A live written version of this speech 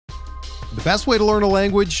The best way to learn a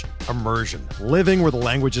language? Immersion. Living where the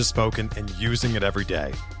language is spoken and using it every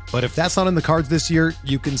day. But if that's not in the cards this year,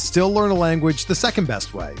 you can still learn a language the second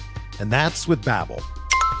best way, and that's with Babbel.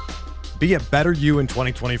 Be a better you in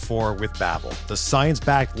 2024 with Babbel, the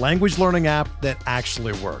science-backed language learning app that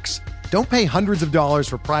actually works. Don't pay hundreds of dollars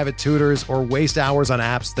for private tutors or waste hours on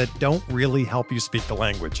apps that don't really help you speak the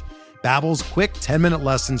language. Babbel's quick 10-minute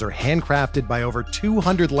lessons are handcrafted by over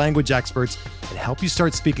 200 language experts and help you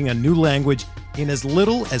start speaking a new language in as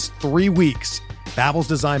little as 3 weeks. Babbel's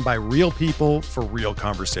designed by real people for real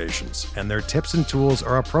conversations, and their tips and tools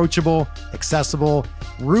are approachable, accessible,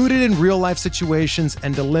 rooted in real-life situations,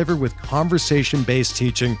 and delivered with conversation-based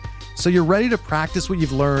teaching, so you're ready to practice what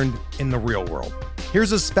you've learned in the real world.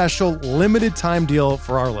 Here's a special limited-time deal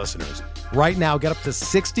for our listeners. Right now, get up to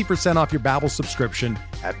 60% off your Babbel subscription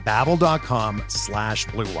at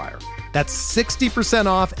babbel.com/Blue Wire. That's 60%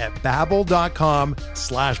 off at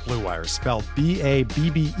babbel.com/Blue Wire, spelled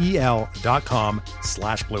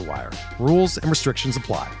BABBEL.com/Blue Wire. Rules and restrictions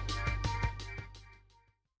apply.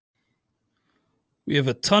 We have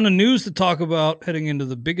a ton of news to talk about heading into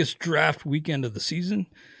the biggest draft weekend of the season.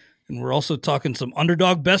 And we're also talking some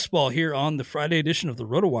underdog best ball here on the Friday edition of the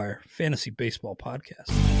RotoWire Fantasy Baseball Podcast.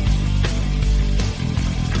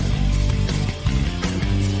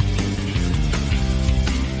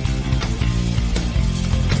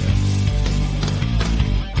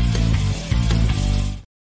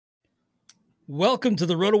 Welcome to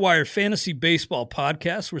the RotoWire Fantasy Baseball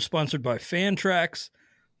Podcast. We're sponsored by Fantrax,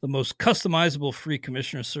 the most customizable free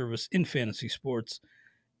commissioner service in fantasy sports,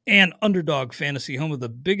 and Underdog Fantasy, home of the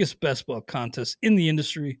biggest best ball contest in the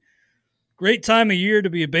industry. Great time of year to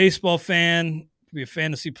be a baseball fan, to be a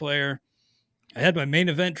fantasy player. I had my main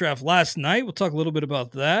event draft last night. We'll talk a little bit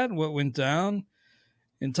about that, what went down.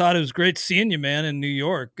 And Todd, it was great seeing you, man, in New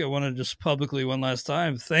York. I want to just publicly one last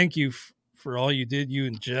time thank you for all you did, you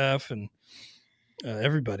and Jeff and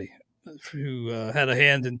everybody who had a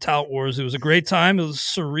hand in Tout Wars. It was a great time. It was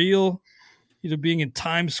surreal, being in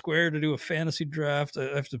Times Square to do a fantasy draft. I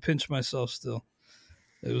have to pinch myself still.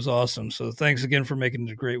 It was awesome. So thanks again for making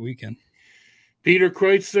it a great weekend. Peter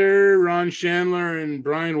Kreutzer, Ron Chandler, and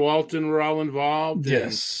Brian Walton were all involved.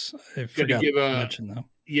 Yes. I forgot to mention that.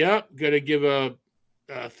 Yep. Got to give a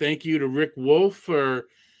thank you to Rick Wolf for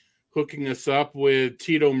hooking us up with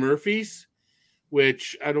Tito Murphy's,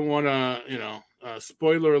 which I don't want to,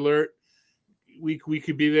 spoiler alert, we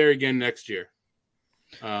could be there again next year.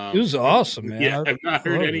 It was awesome, man. Yeah, I've not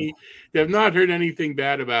heard anything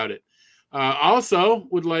bad about it. Also,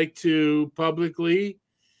 would like to publicly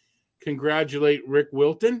congratulate Rick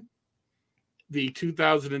Wilton, the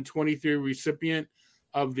 2023 recipient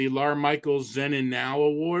of the Lar Michaels Zen and Now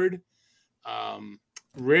Award.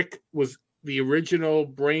 Rick was the original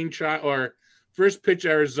brainchild, or First Pitch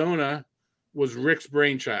Arizona was Rick's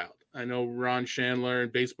brainchild. I know Ron Chandler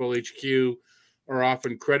and Baseball HQ are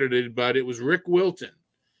often credited, but it was Rick Wilton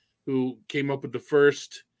who came up with the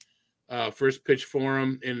first pitch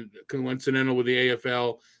forum, and coincidental with the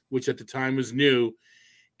AFL, which at the time was new,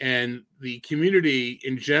 and the community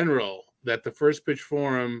in general that the first pitch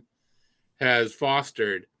forum has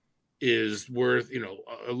fostered is worth,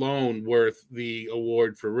 alone worth the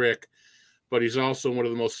award for Rick. But he's also one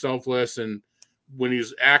of the most selfless, and when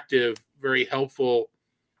he's active, very helpful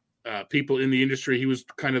people in the industry. He was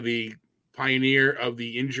kind of the pioneer of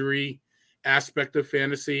the injury aspect of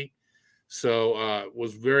fantasy. So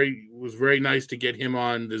was very nice to get him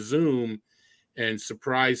on the Zoom and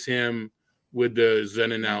surprise him with the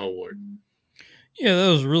Zen and Now Award. Yeah, that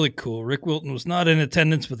was really cool. Rick Wilton was not in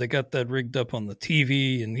attendance, but they got that rigged up on the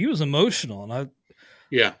TV, and he was emotional. And I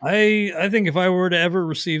think if I were to ever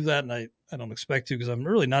receive that, and I don't expect to because I'm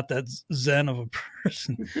really not that zen of a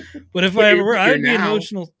person, but if I ever were, I'd be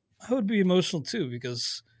emotional. I would be emotional too,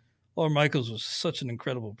 because Lorne Michaels was such an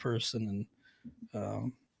incredible person,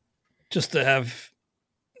 and just to have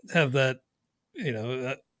that,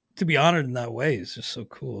 to be honored in that way is just so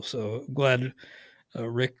cool. So I'm glad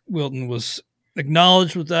Rick Wilton was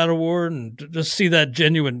acknowledged with that award, and to just see that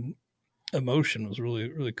genuine emotion was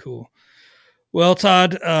really, really cool. Well,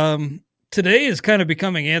 Todd, today is kind of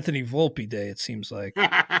becoming Anthony Volpe Day, it seems like.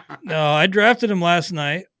 No, I drafted him last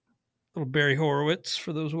night. Little Barry Horowitz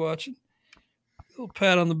for those watching. Little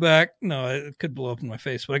pat on the back. No, it could blow up in my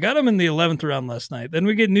face, but I got him in the 11th round last night. Then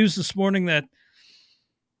we get news this morning that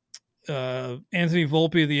Anthony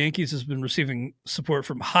Volpe of the Yankees has been receiving support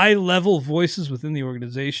from high-level voices within the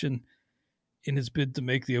organization in his bid to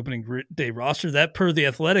make the opening day roster. That per The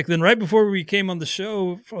Athletic. Then right before we came on the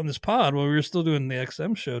show, on this pod, while we were still doing the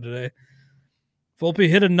XM show today, Volpe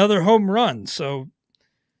hit another home run. So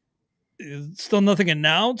Still nothing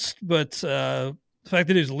announced, but the fact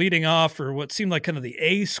that he was leading off for what seemed like kind of the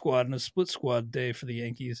A squad and a split squad day for the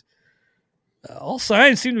Yankees, all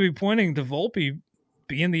signs seem to be pointing to Volpe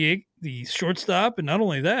being the shortstop, and not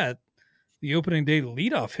only that, the opening day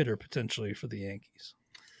leadoff hitter potentially for the Yankees.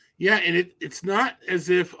 Yeah, and it's not as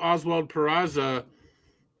if Oswald Peraza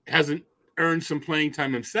hasn't earned some playing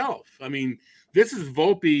time himself. I mean, this is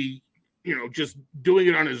Volpe, just doing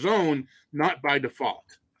it on his own, not by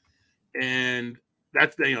default. And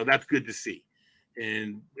that's good to see.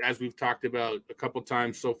 And as we've talked about a couple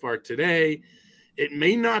times so far today, it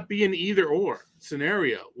may not be an either-or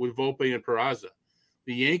scenario with Volpe and Peraza.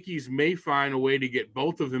 The Yankees may find a way to get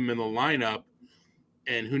both of them in the lineup,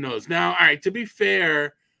 and who knows. Now, all right, to be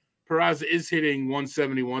fair, Peraza is hitting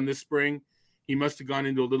 171 this spring. He must have gone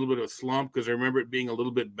into a little bit of a slump because I remember it being a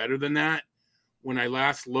little bit better than that when I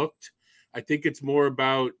last looked. I think it's more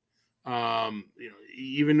about,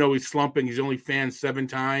 even though he's slumping, he's only fanned 7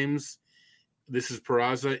 times. This is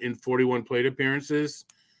Peraza in 41 plate appearances.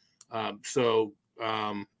 I'm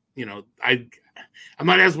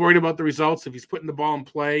not as worried about the results. If he's putting the ball in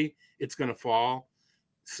play, it's going to fall.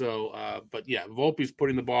 So, but yeah, Volpe's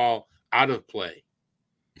putting the ball out of play.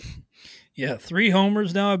 Yeah, 3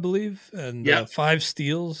 homers now, I believe, and 5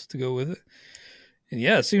 steals to go with it. And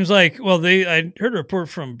yeah, it seems like, I heard a report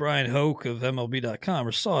from Brian Hoke of MLB.com,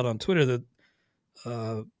 or saw it on Twitter, that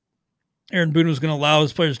Aaron Boone was going to allow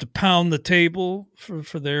his players to pound the table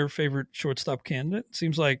for their favorite shortstop candidate. It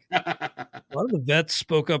seems like a lot of the vets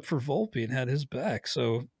spoke up for Volpe and had his back.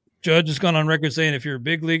 So Judge has gone on record saying if you're a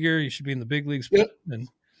big leaguer, you should be in the big leagues. Yep. And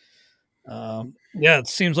it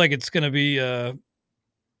seems like it's going to be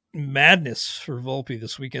madness for Volpe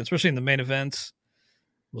this weekend, especially in the main events.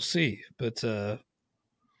 We'll see. But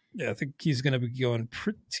I think he's going to be going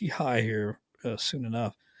pretty high here soon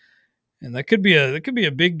enough. And that could be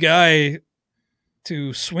a big guy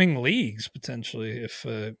to swing leagues potentially if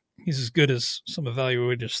he's as good as some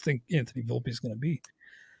evaluators think Anthony Volpe is going to be.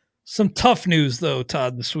 Some tough news though,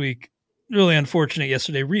 Todd, this week. Really unfortunate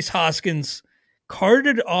yesterday. Rhys Hoskins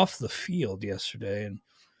carted off the field yesterday and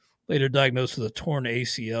later diagnosed with a torn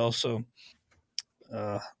ACL. So,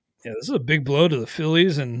 this is a big blow to the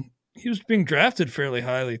Phillies, and he was being drafted fairly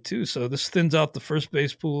highly too. So this thins out the first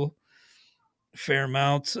base pool a fair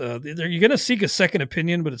amount. You're going to seek a second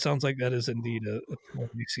opinion, but it sounds like that is indeed a torn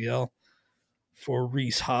ACL for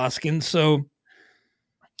Rhys Hoskins. So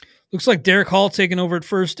looks like Derek Hall taking over at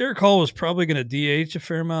first. Derek Hall was probably going to DH a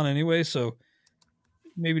fair amount anyway, so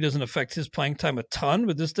maybe doesn't affect his playing time a ton,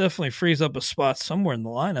 but this definitely frees up a spot somewhere in the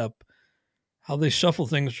lineup. How they shuffle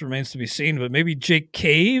things remains to be seen, but maybe Jake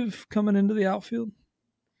Cave coming into the outfield?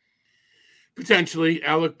 Potentially.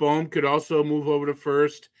 Alec Bohm could also move over to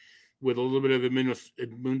first with a little bit of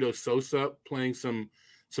Edmundo Sosa playing some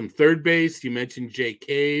third base. You mentioned Jake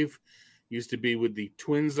Cave. Used to be with the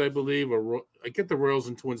Twins, I believe, or I get the Royals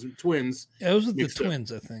and Twins. Yeah, it was with the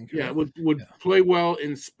Twins, I think. Yeah, would play well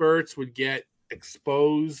in spurts, would get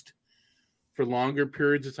exposed for longer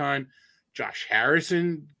periods of time. Josh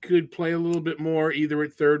Harrison could play a little bit more, either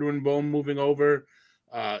at third when Bohm moving over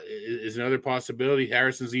is another possibility.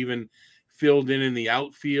 Harrison's even filled in the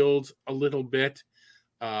outfield a little bit.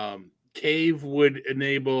 Cave would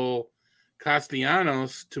enable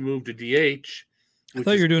Castellanos to move to DH. I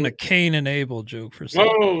thought you were doing a Kane and Abel joke for a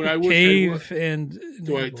second. Oh, I wish Cave and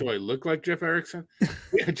do I look like Jeff Erickson?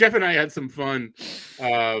 Jeff and I had some fun.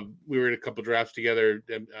 We were in a couple drafts together,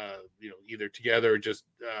 either together or just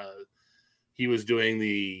he was doing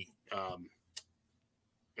the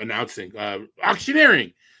announcing,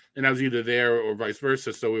 auctioneering, and I was either there or vice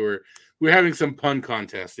versa. So we were having some pun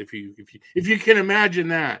contest, if you can imagine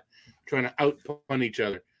that, trying to out-pun each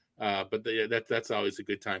other. But that's always a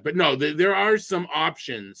good time. But no, there are some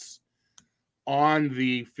options on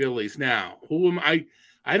the Phillies now. Who am I?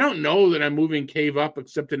 I don't know that I'm moving Cave up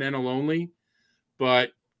except in NL only,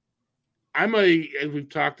 but as we've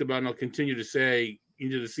talked about, and I'll continue to say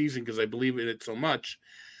into the season because I believe in it so much.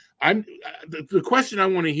 The question I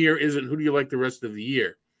want to hear isn't who do you like the rest of the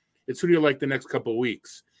year? It's who do you like the next couple of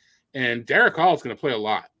weeks? And Derek Hall is going to play a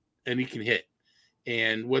lot, and he can hit.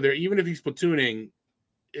 And even if he's platooning,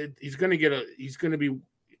 he's going to be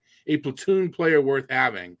a platoon player worth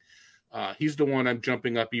having. He's the one I'm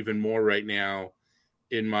jumping up even more right now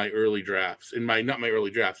in my early drafts,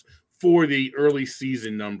 for the early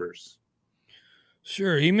season numbers.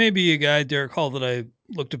 Sure. He may be a guy, Derek Hall, that I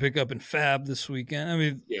look to pick up in Fab this weekend. I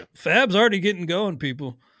mean, Fab's already getting going,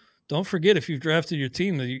 people. Don't forget, if you've drafted your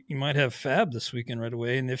team, that you might have Fab this weekend right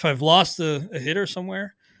away. And if I've lost a hitter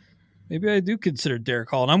somewhere, maybe I do consider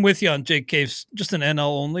Derek Hall. And I'm with you on Jake Cave's just an NL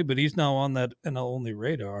only, but he's now on that NL only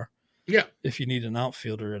radar. Yeah. If you need an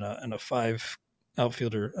outfielder and a 5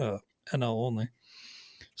 outfielder NL only.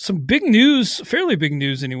 Some big news, fairly big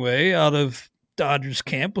news anyway, out of Dodgers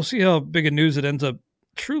camp. We'll see how big a news it ends up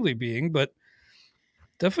truly being, but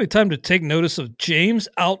definitely time to take notice of James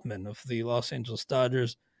Outman of the Los Angeles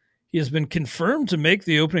Dodgers. He has been confirmed to make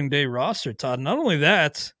the opening day roster, Todd. Not only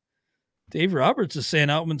that, Dave Roberts is saying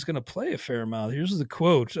Outman's going to play a fair amount. Here's the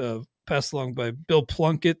quote passed along by Bill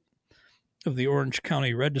Plunkett of the Orange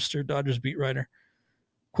County Register, Dodgers beat writer.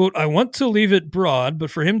 Quote, I want to leave it broad, but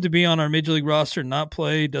for him to be on our Major League roster and not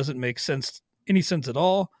play doesn't make any sense at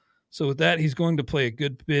all. So with that, he's going to play a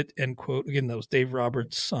good bit, end quote. Again, that was Dave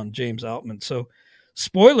Roberts on James Outman. So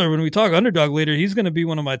spoiler, when we talk underdog later, he's going to be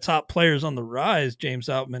one of my top players on the rise, James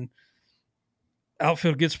Outman.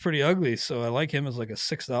 Outfield gets pretty ugly, so I like him as like a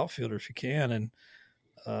 6th outfielder if you can.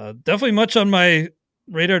 And definitely much on my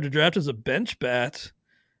radar to draft as a bench bat,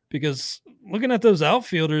 because looking at those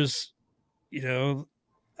outfielders,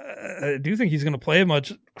 I do think he's going to play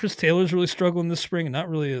much. Chris Taylor's really struggling this spring and not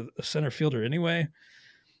really a center fielder anyway.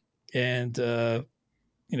 And,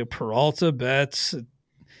 Peralta, Betts,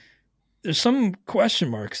 there's some question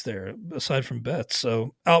marks there aside from Betts.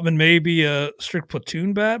 So Outman may be a strict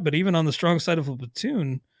platoon bat, but even on the strong side of a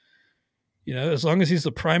platoon, as long as he's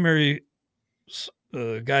the primary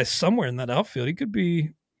guy somewhere in that outfield, he could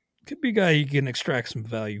be a guy you can extract some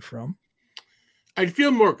value from. I'd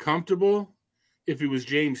feel more comfortable if he was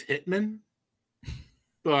James Hitman,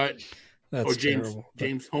 or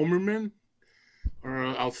James Homerman, or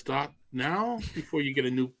I'll stop now before you get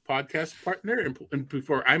a new podcast partner and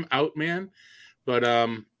before I'm out, man. But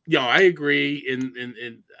I agree.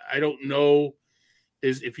 And I don't know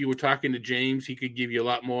if you were talking to James, he could give you a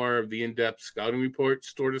lot more of the in-depth scouting report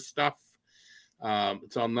sort of stuff.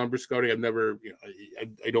 It's all number scouting. I've never,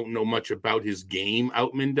 I don't know much about his game,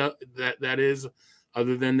 Outman, that is,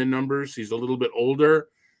 other than the numbers. He's a little bit older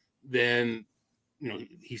than,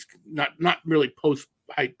 he's not really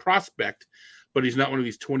post-height prospect, but he's not one of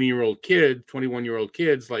these 20-year-old kids, 21-year-old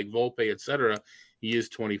kids like Volpe, et cetera. He is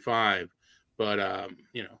 25. But,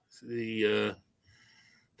 the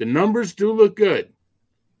numbers do look good.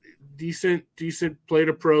 Decent plate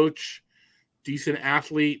approach, decent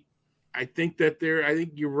athlete. I think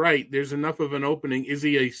you're right. There's enough of an opening. Is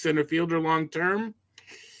he a center fielder long-term?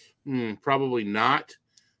 Probably not.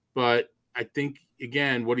 But I think,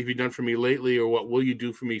 again, what have you done for me lately, or what will you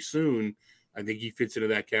do for me soon? I think he fits into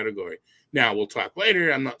that category. Now, we'll talk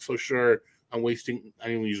later. I'm not so sure I'm wasting. I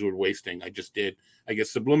didn't use the word wasting. I just did. I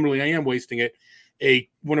guess subliminally I am wasting it.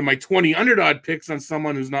 One of my 20 underdog picks on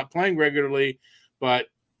someone who's not playing regularly, but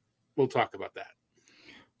we'll talk about that.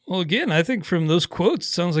 Well, again, I think from those quotes,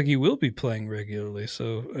 it sounds like he will be playing regularly.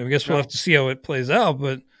 So I guess we'll have to see how it plays out.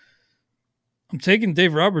 But I'm taking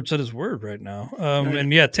Dave Roberts at his word right now.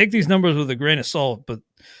 And take these numbers with a grain of salt, but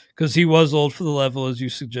because he was old for the level, as you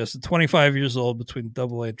suggested, 25 years old between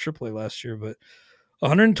AA and AAA last year, but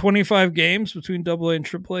 125 games between AA and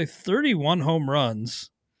AAA, 31 home runs,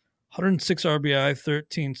 106 RBI,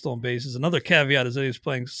 13 stolen bases. Another caveat is that he's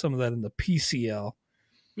playing some of that in the PCL.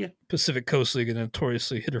 Yeah. Pacific Coast League, a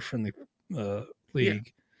notoriously hitter-friendly league. Yeah.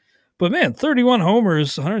 But, man, 31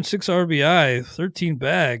 homers, 106 RBI, 13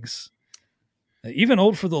 bags. Even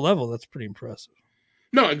old for the level, that's pretty impressive.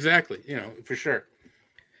 No, exactly. For sure.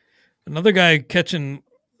 Another guy catching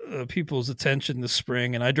people's attention this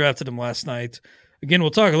spring, and I drafted him last night. Again,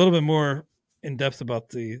 we'll talk a little bit more in depth about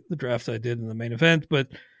the draft I did in the main event, but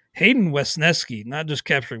Hayden Wesneski, not just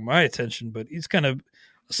capturing my attention, but he's kind of,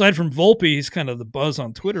 aside from Volpe, he's kind of the buzz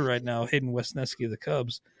on Twitter right now, Hayden Wesneski of the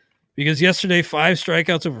Cubs, because yesterday, 5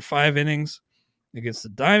 strikeouts over 5 innings against the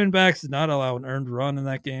Diamondbacks, did not allow an earned run in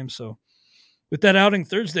that game. So with that outing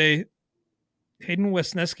Thursday, Hayden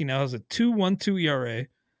Wesneski now has a 2.12 ERA,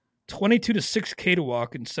 22-6 K to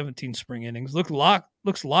walk in 17 spring innings. Looks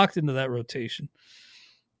locked into that rotation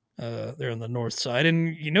there on the north side.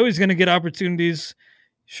 And he's going to get opportunities.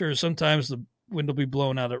 Sure, sometimes the wind will be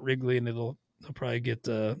blown out at Wrigley and he'll probably get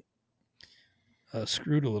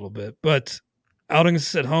screwed a little bit. But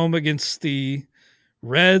outings at home against the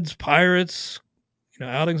Reds, Pirates,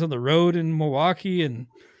 outings on the road in Milwaukee and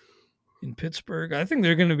in Pittsburgh. I think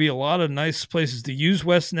there are going to be a lot of nice places to use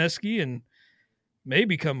Wesneski and may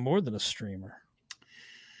become more than a streamer.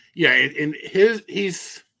 Yeah, and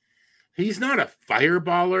he's not a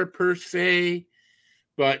fireballer per se,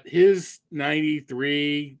 but his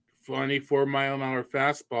 93, 24-mile-an-hour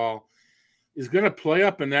fastball is going to play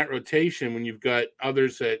up in that rotation when you've got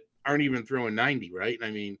others that aren't even throwing 90, right?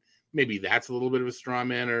 I mean, maybe that's a little bit of a straw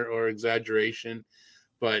man or exaggeration,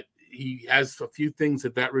 but he has a few things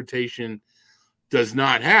that rotation does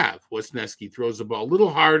not have. Wesneski throws the ball a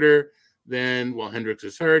little harder than, well, Hendricks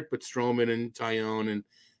is hurt, but Stroman and Taillon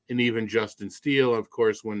and even Justin Steele. Of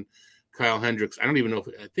course, when Kyle Hendricks, I don't even know if,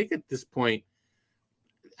 I think at this point,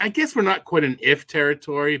 I guess we're not quite in if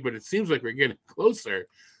territory, but it seems like we're getting closer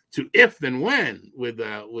to if than when with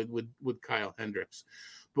Kyle Hendricks.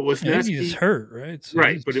 But Wesneski is hurt, right? So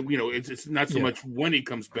right, but it's not so much when he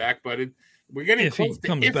comes back, but we're getting if close he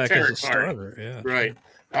comes to back territory. As a starter, yeah, right.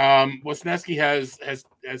 Wesneski has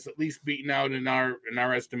at least beaten out in our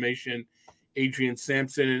estimation Adrian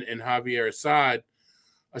Sampson and Javier Assad.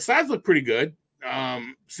 Assad's looked pretty good.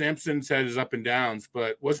 Sampson's had his up and downs,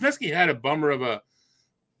 but Wesneski had a bummer of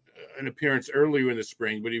an appearance earlier in the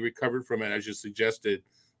spring, but he recovered from it, as you suggested,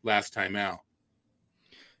 last time out.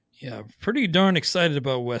 Yeah, pretty darn excited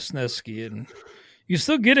about Wesneski, and you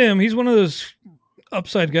still get him. He's one of those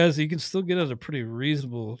upside guys that you can still get at a pretty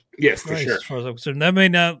reasonable price, for sure. As far as I'm concerned. That may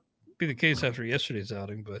not be the case after yesterday's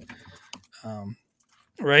outing, but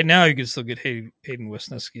right now you can still get Hayden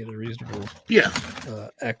Wesneski at a reasonable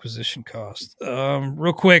acquisition cost.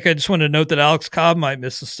 Real quick, I just wanted to note that Alex Cobb might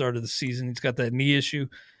miss the start of the season. He's got that knee issue.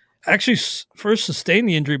 Actually, first sustained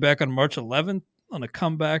the injury back on March 11th on a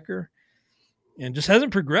comebacker and just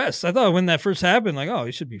hasn't progressed. I thought when that first happened,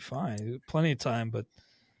 he should be fine. Plenty of time, but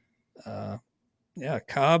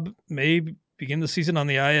Cobb may begin the season on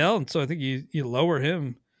the IL, and so I think you lower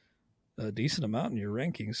him a decent amount in your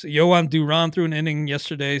rankings. Yohan Duran threw an inning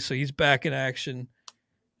yesterday, so he's back in action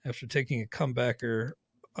after taking a comebacker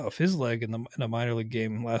off his leg in a minor league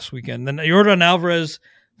game last weekend. Then Yordan Alvarez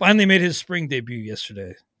finally made his spring debut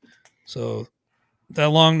yesterday. So that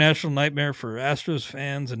long national nightmare for Astros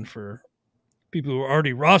fans and for people who are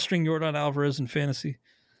already rostering Yordan Alvarez in fantasy.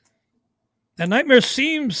 That nightmare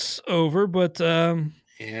seems over, but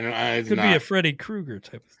it could be a Freddy Krueger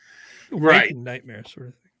type of nightmare sort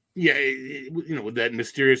of thing. Yeah, with that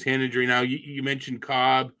mysterious hand injury. Now, you mentioned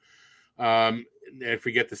Cobb. I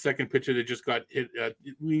forget the second pitcher that just got hit.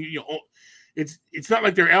 It's not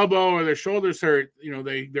like their elbow or their shoulders hurt.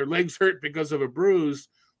 Their legs hurt because of a bruise.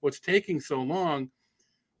 What's taking so long?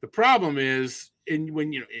 The problem is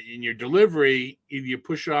in your delivery, either you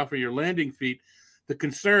push off or your landing feet. The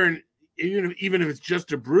concern, even if it's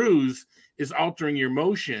just a bruise, is altering your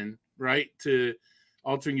motion, right? To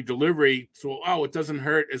altering your delivery. So, it doesn't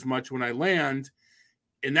hurt as much when I land.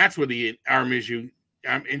 And that's where the arm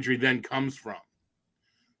injury then comes from.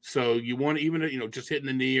 So you want to, even, just hitting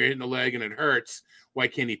the knee or hitting the leg and it hurts. Why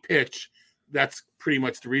can't he pitch? That's pretty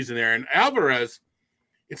much the reason there. And Alvarez,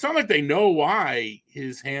 it's not like they know why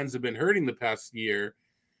his hands have been hurting the past year.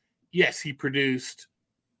 Yes, he produced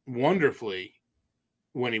wonderfully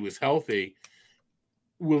when he was healthy.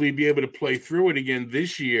 Will he be able to play through it again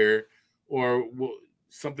this year, or will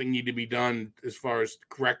something need to be done as far as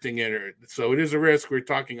correcting it? So it is a risk. We're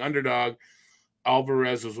talking underdog.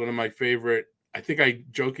 Alvarez was one of my favorite. I think I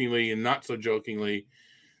jokingly and not so jokingly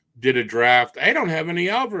did a draft. I don't have any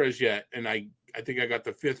Alvarez yet, and I think I got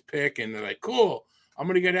the 5th pick, and they're like, cool, I'm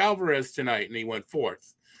going to get Alvarez tonight, and he went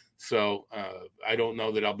 4th. So I don't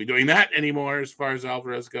know that I'll be doing that anymore as far as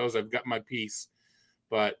Alvarez goes. I've got my piece.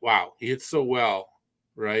 But, wow, he hits so well,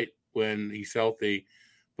 right, when he's healthy.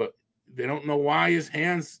 But they don't know why his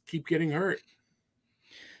hands keep getting hurt.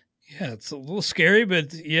 Yeah, it's a little scary,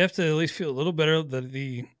 but you have to at least feel a little better that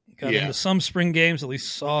he got into some spring games, at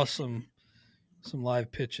least saw some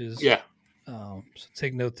live pitches. Yeah. So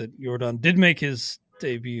take note that Yordan did make his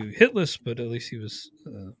debut hitless, but at least he was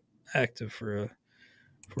active for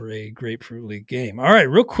a Grapefruit League game. All right,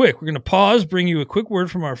 real quick, we're going to pause, bring you a quick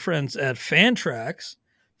word from our friends at Fantrax.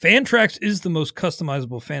 Fantrax is the most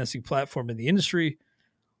customizable fantasy platform in the industry,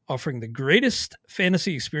 offering the greatest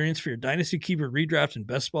fantasy experience for your Dynasty Keeper, Redraft, and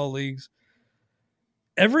Best Ball leagues.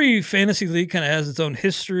 Every fantasy league kind of has its own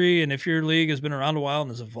history, and if your league has been around a while and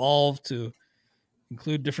has evolved to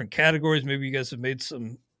include different categories, maybe you guys have made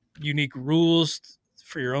some unique rules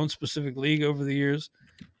for your own specific league over the years.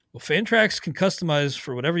 Well, Fantrax can customize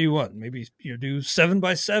for whatever you want. Maybe you do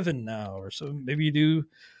 7x7 now, or so maybe you do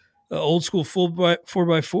old school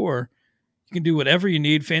 4x4. You can do whatever you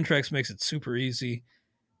need. Fantrax makes it super easy.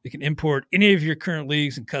 You can import any of your current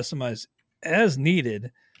leagues and customize as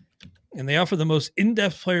needed. And they offer the most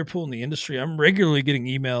in-depth player pool in the industry. I'm regularly getting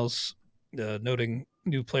emails noting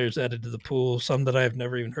new players added to the pool, some that I've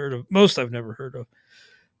never even heard of, most I've never heard of.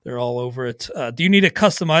 They're all over it. Do you need a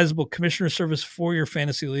customizable commissioner service for your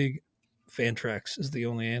fantasy league? Fantrax is the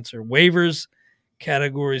only answer. Waivers,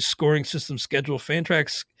 categories, scoring system, schedule.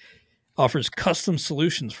 Fantrax offers custom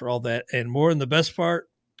solutions for all that and more. And the best part,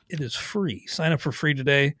 it is free. Sign up for free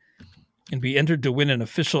today and be entered to win an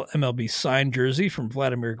official MLB signed jersey from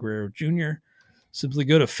Vladimir Guerrero Jr. Simply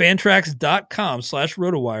go to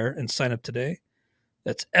fantrax.com/rotowire and sign up today.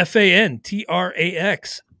 That's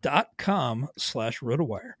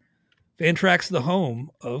fantrax.com/rotowire. Fantrax, the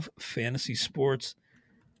home of fantasy sports.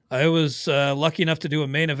 I was lucky enough to do a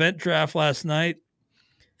main event draft last night,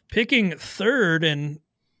 picking third, and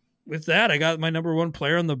with that, I got my number one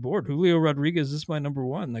player on the board. Julio Rodriguez is my number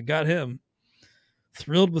one. I got him.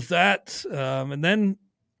 Thrilled with that. And then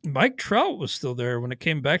Mike Trout was still there when it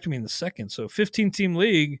came back to me in the second. So 15-team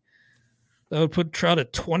league, that would put Trout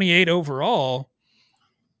at 28 overall.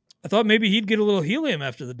 I thought maybe he'd get a little helium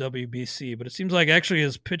after the WBC, but it seems like actually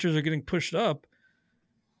his pitchers are getting pushed up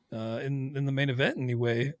in the main event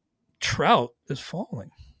anyway. Trout is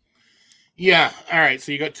falling. Yeah. All right.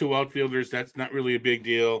 So you got two outfielders. That's not really a big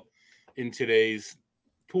deal in today's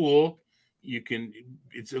pool.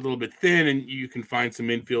 It's a little bit thin, and you can find some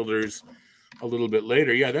infielders a little bit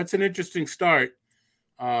later. Yeah, that's an interesting start.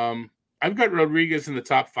 I've got Rodriguez in the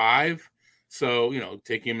top 5. So,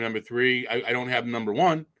 taking him number 3. I don't have number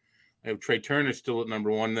 1. I have Trey Turner still at number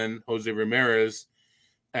 1, then Jose Ramirez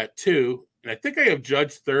at 2. And I think I have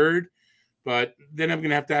Judge 3rd, but then I'm going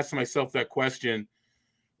to have to ask myself that question.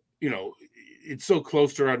 It's so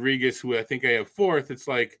close to Rodriguez, who I think I have 4th. It's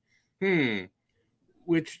like,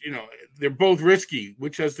 which, they're both risky.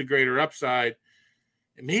 Which has the greater upside?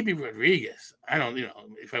 And maybe Rodriguez. I don't,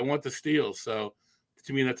 if I want the steal. So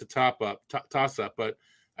to me, that's a toss up. But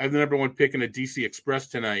I have the number 1 pick in a DC Express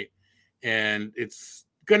tonight, and it's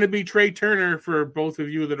going to be Trey Turner for both of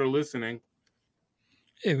you that are listening.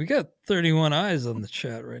 Hey, we got 31 eyes on the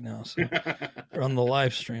chat right now, so or on the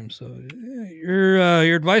live stream. So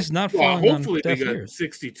your advice is not falling on hopefully deaf we got ears.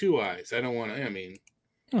 62 eyes. I don't want to.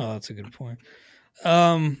 Oh, that's a good point.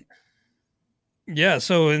 Yeah.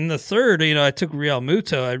 So in the third, I took Real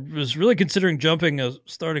Muto. I was really considering jumping a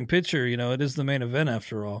starting pitcher. It is the main event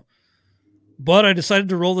after all. But I decided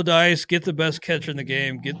to roll the dice, get the best catcher in the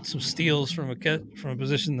game, get some steals from a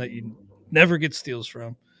position that you never get steals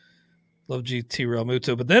from. Love GT Real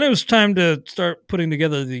Muto. But then it was time to start putting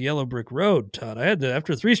together the Yellow Brick Road, Todd. I had to,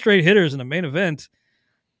 after 3 straight hitters in a main event,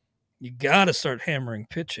 you got to start hammering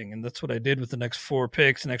pitching. And that's what I did with the next 4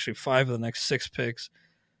 picks and actually 5 of the next 6 picks.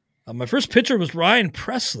 My first pitcher was Ryan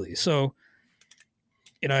Presley. So,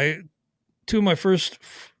 2 of my first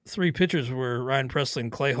 3 pitchers were Ryan Presley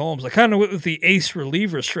and Clay Holmes. I kind of went with the ace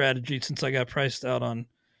reliever strategy since I got priced out on,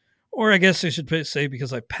 or I guess I should say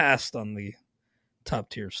because I passed on the top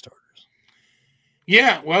tier starters.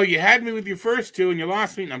 Yeah, well, you had me with your first 2 and you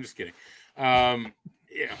lost me. No, I'm just kidding.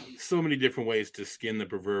 So many different ways to skin the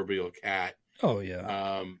proverbial cat. Oh,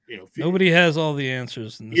 yeah. Nobody has all the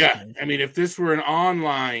answers in this game. If this were an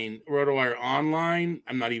online, RotoWire online,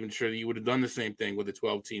 I'm not even sure that you would have done the same thing with a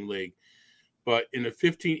 12-team league. But in a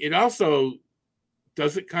 15, it also,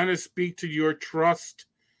 does it kind of speak to your trust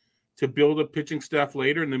to build a pitching staff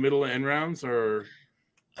later in the middle of end rounds? Or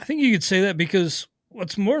I think you could say that because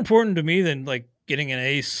what's more important to me than like getting an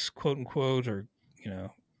ace, quote unquote, or,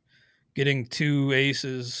 getting 2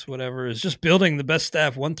 aces, whatever, is just building the best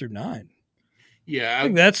staff 1 through 9. Yeah. I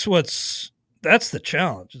think that's the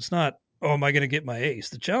challenge. It's not, am I going to get my ace?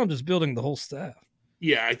 The challenge is building the whole staff.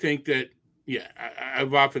 Yeah, I think that,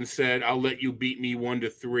 I've often said, I'll let you beat me 1 to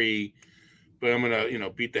 3, but I'm going to,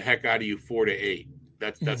 beat the heck out of you 4 to 8.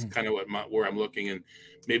 That's kind of where I'm looking. And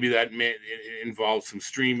maybe that involves some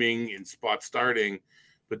streaming and spot starting,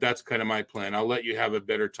 but that's kind of my plan. I'll let you have a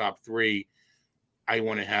better top 3. I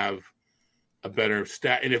want to have a better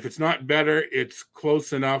stat. And if it's not better, it's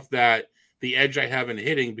close enough that the edge I have in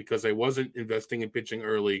hitting, because I wasn't investing in pitching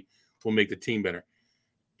early, will make the team better.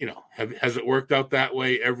 Has it worked out that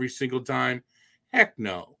way every single time? Heck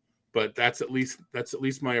no. But that's at least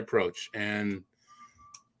my approach. And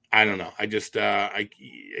I don't know. I just I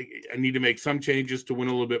need to make some changes to win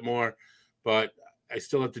a little bit more, but I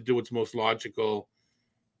still have to do what's most logical.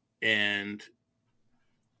 And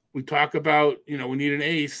we talk about, we need an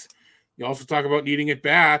ace. You also talk about needing at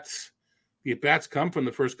bats. The at bats come from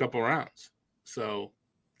the first couple rounds. So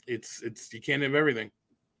it's you can't have everything.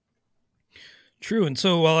 True. And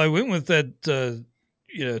so while I went with that,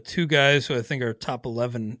 2 guys who I think are top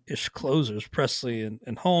 11-ish closers, Presley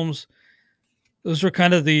and Holmes, those were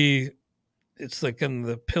kind of it's like in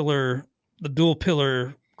the dual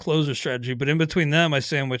pillar closer strategy. But in between them, I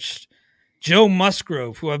sandwiched Joe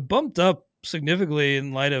Musgrove, who I've bumped up significantly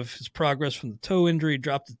in light of his progress from the toe injury,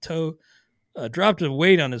 dropped a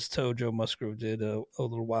weight on his toe. Joe Musgrove did a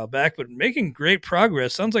little while back, but making great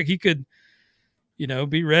progress. Sounds like he could,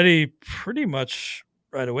 be ready pretty much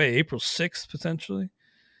right away, April 6th, potentially.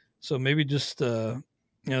 So maybe just,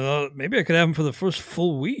 maybe I could have him for the first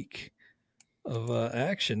full week of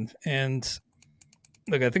action. And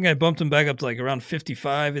Look, I think I bumped him back up to like around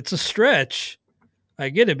 55. It's a stretch. I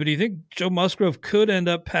get it, but do you think Joe Musgrove could end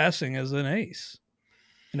up passing as an ace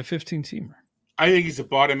in a 15-teamer? I think he's a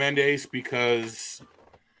bottom end ace because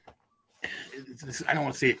I don't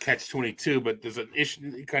want to say a catch-22, but there's an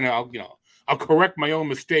issue. Kind of, I'll correct my own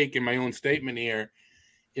mistake in my own statement here,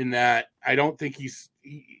 in that I don't think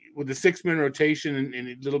with the 6-man rotation and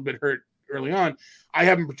a little bit hurt early on. I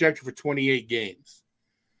have him projected for 28 games.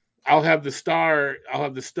 I'll have the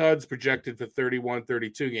studs projected for 31,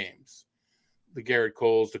 32 games. The Garrett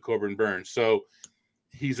Coles, the Coburn Burns. So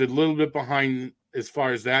he's a little bit behind as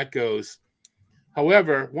far as that goes.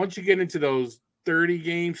 However, once you get into those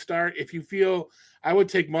 30-game start, if you feel, I would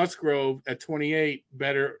take Musgrove at 28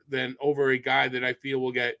 better than over a guy that I feel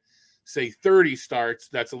will get, say, 30 starts.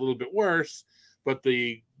 That's a little bit worse, but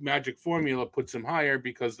the magic formula puts him higher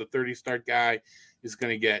because the 30-start guy is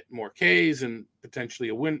going to get more Ks and potentially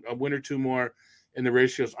a win or two more, and the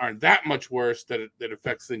ratios aren't that much worse that it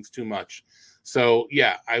affects things too much. So,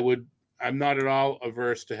 yeah, I'm not at all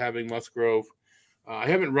averse to having Musgrove. I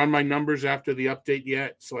haven't run my numbers after the update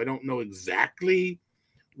yet, so I don't know exactly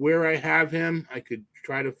where I have him. I could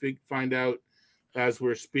try to find out as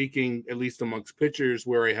we're speaking, at least amongst pitchers,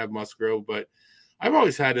 where I have Musgrove. But I've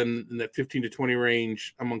always had him in that 15 to 20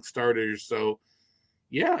 range among starters. So,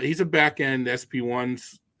 yeah, he's a back-end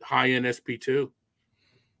SP1, high-end SP2.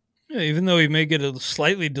 Yeah, even though he may get a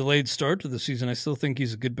slightly delayed start to the season, I still think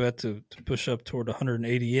he's a good bet to push up toward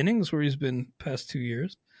 180 innings where he's been past 2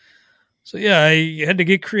 years. So, yeah, I had to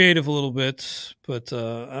get creative a little bit, but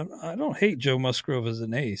I don't hate Joe Musgrove as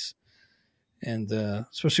an ace. And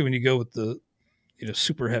especially when you go with the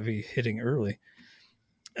super heavy hitting early.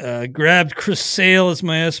 Grabbed Chris Sale as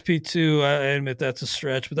my SP2. I admit that's a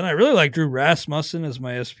stretch, but then I really like Drew Rasmussen as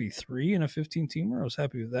my SP3 in a 15-teamer. I was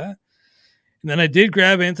happy with that. And then I did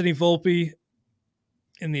grab Anthony Volpe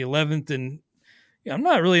in the 11th, and I'm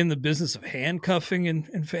not really in the business of handcuffing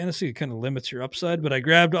in fantasy. It kind of limits your upside, but I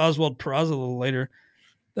grabbed Oswald Peraza a little later.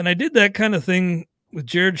 Then I did that kind of thing with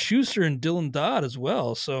Jared Schuster and Dylan Dodd as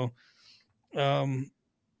well. So, my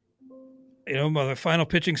final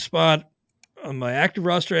pitching spot on my active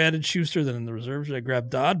roster, I added Schuster. Then in the reserves, I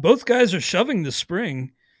grabbed Dodd. Both guys are shoving this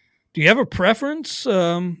spring. Do you have a preference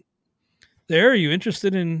there? Are you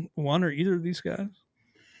interested in one or either of these guys?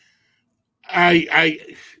 I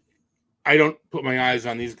don't put my eyes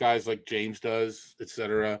on these guys like James does,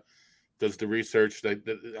 etc. Does the research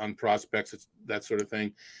that on prospects, that sort of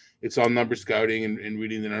thing. It's all number scouting and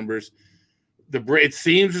reading the numbers. It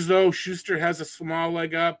seems as though Schuster has a small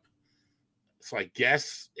leg up, so I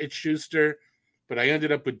guess it's Schuster. But I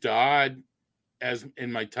ended up with Dodd as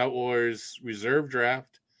in my Tout Wars reserve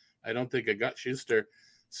draft. I don't think I got Schuster.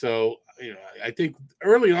 So, I think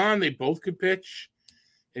early on they both could pitch,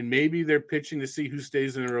 and maybe they're pitching to see who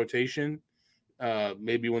stays in the rotation.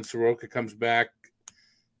 Maybe when Soroka comes back,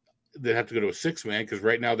 they have to go to a 6-man because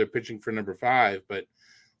right now they're pitching for number 5, but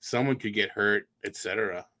someone could get hurt,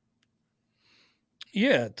 etc.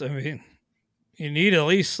 Yeah, I mean, you need at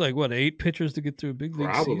least 8 pitchers to get through a big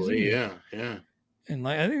league season. Probably, yeah. And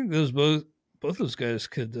I think both those guys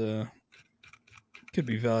could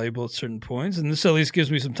be valuable at certain points, and this at least gives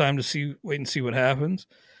me some time to wait and see what happens.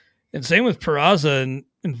 And same with Peraza and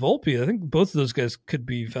Volpe. I think both of those guys could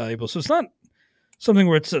be valuable. So it's not something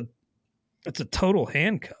where it's a total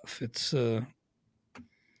handcuff. It's right.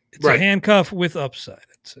 A handcuff with upside,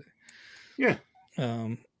 I'd say. Yeah.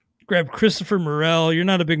 Grab Christopher Morel. You're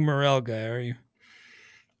not a big Morel guy, are you?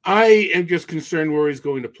 I am just concerned where he's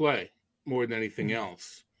going to play more than anything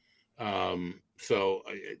else. So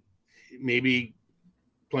maybe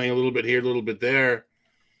playing a little bit here, a little bit there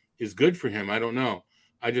is good for him. I don't know.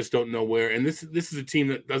 I just don't know where. And this is a team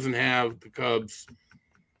that doesn't have the Cubs,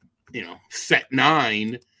 set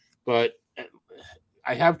 9. But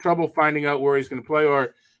I have trouble finding out where he's going to play.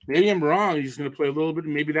 Or maybe I'm wrong. He's going to play a little bit.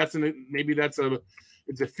 Maybe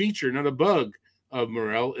it's a feature, not a bug of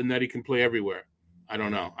Morel, in that he can play everywhere. I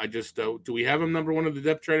don't know. I just do we have him number 1 of the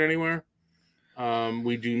depth chart anywhere?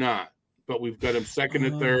 We do not. But we've got him second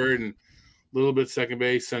and third, and a little bit second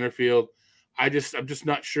base, center field. I'm just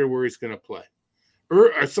not sure where he's going to play.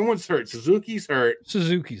 Or someone's hurt. Suzuki's hurt.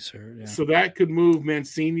 Yeah. So that could move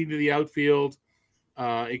Mancini to the outfield.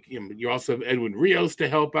 You also have Edwin Rios to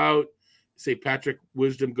help out. Say Patrick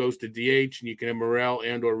Wisdom goes to DH, and you can have Morel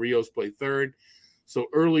and or Rios play third. So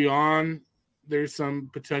early on, there's some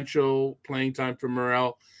potential playing time for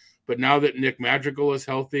Morel. But now that Nick Madrigal is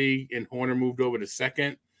healthy and Horner moved over to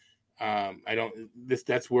second,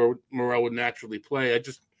 that's where Morel would naturally play. I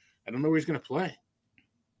don't know where he's going to play.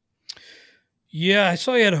 Yeah, I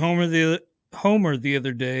saw you had a homer the homered the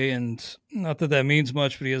other day, and not that means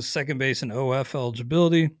much, but he has second base and OF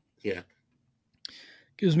eligibility. Yeah.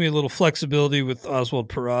 Gives me a little flexibility with Oswald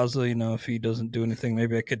Peraza. If he doesn't do anything,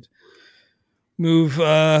 maybe I could move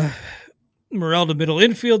Morel to middle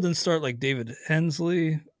infield and start like David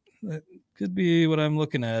Hensley. That could be what I'm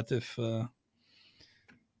looking at if I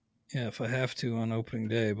have to on opening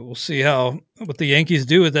day. But we'll see what the Yankees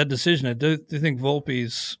do with that decision. I do think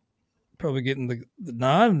Volpe's probably getting the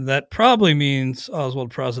nod, and that probably means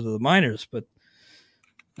Oswald Peraza to the minors. But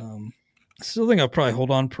I still think I'll probably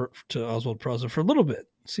hold on to Oswald Peraza for a little bit,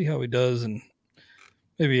 see how he does, and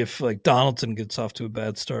maybe if like Donaldson gets off to a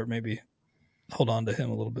bad start, maybe hold on to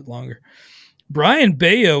him a little bit longer. Brian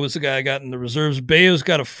Bayo was the guy I got in the reserves. Bayo's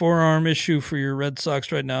got a forearm issue for your Red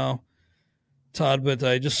Sox right now, Todd, but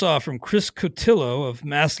I just saw from Chris Cotillo of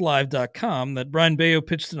MassLive.com that Brian Bayo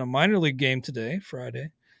pitched in a minor league game today,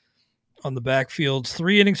 Friday, on the backfields.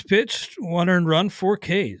 3 innings pitched, 1 earned run, 4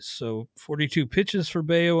 Ks. So 42 pitches for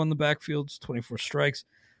Bayo on the backfields, 24 strikes.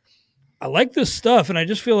 I like this stuff, and I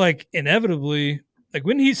just feel like inevitably, like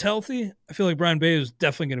when he's healthy, I feel like Brian Bayo is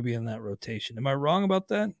definitely going to be in that rotation. Am I wrong about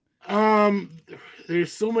that?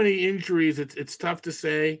 There's so many injuries. It's tough to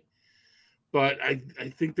say, but I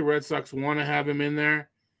think the Red Sox want to have him in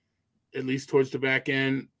there, at least towards the back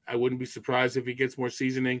end. I wouldn't be surprised if he gets more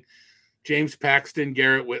seasoning. James Paxton,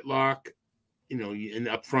 Garrett Whitlock, and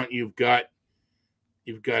up front you've got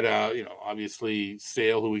obviously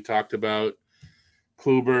Sale, who we talked about,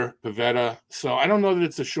 Kluber, Pivetta. So I don't know that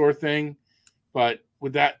it's a sure thing, but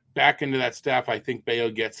with that back into that staff, I think Bayo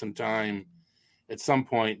gets some time at some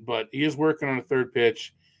point. But he is working on a third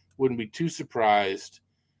pitch. Wouldn't be too surprised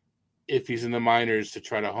if he's in the minors to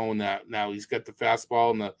try to hone that. Now he's got the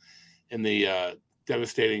fastball and the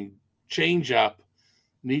devastating changeup.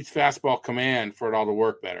 Needs fastball command for it all to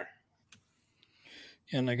work better.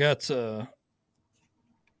 And I got I'm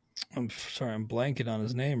sorry, I'm blanking on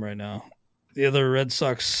his name right now. The other Red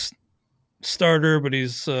Sox starter, but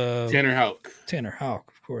he's Tanner Houck. Tanner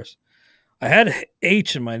Houck, of course. I had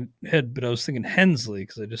H in my head, but I was thinking Hensley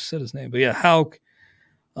because I just said his name. But yeah, Houck.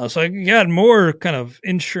 So I got more kind of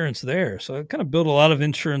insurance there. So I kind of built a lot of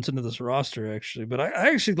insurance into this roster, actually. But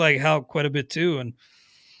I actually like Houck quite a bit too. And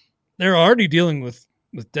they're already dealing with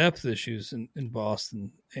depth issues in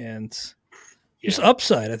Boston. And just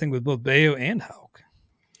upside, I think, with both Bayo and Houck.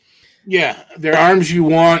 Yeah, they're arms you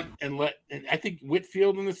want, and I think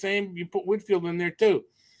Whitfield in the same. You put Whitfield in there too.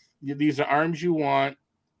 These are arms you want.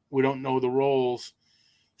 We don't know the roles.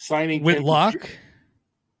 Signing Whitlock.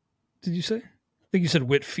 Did you say? I think you said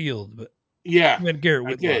Whitfield, but yeah, you had Garrett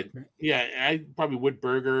Whitlock. I did. Right? Yeah, I probably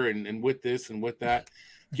Whitburger and with this and with that.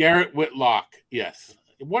 Garrett Whitlock, yes.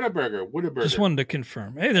 Whataburger. Just wanted to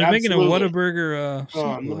confirm. Hey, they're making a Whataburger.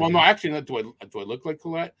 Well, no, actually, do I look like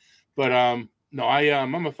Colette? But no,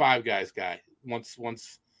 I'm a Five Guys guy. Once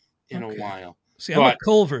in a while. See, I'm a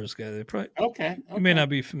Culver's guy. They probably okay. You may not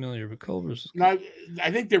be familiar with Culver's. No,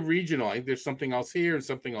 I think they're regional. I think there's something else here and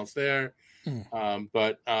something else there.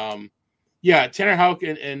 Yeah, Tanner Houck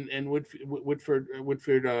and Woodford.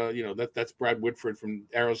 That's Brad Woodford from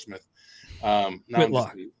Aerosmith.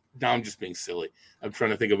 Now I'm just being silly. I'm trying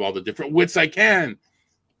to think of all the different wits I can.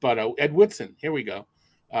 But Ed Whitson, here we go.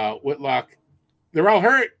 Whitlock, they're all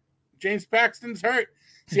hurt. James Paxton's hurt.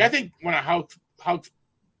 See, I think when Houck,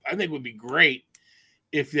 I think would be great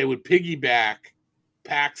if they would piggyback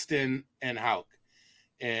Paxton and Houck.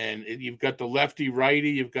 And you've got the lefty righty,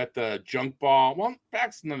 you've got the junk ball. Well,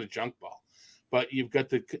 Paxton's not a junk ball, but you've got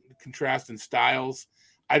the contrast in styles.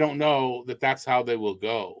 I don't know that that's how they will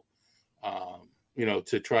go.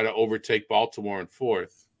 To try to overtake Baltimore in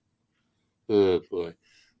fourth. Oh boy,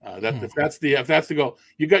 if that's the goal.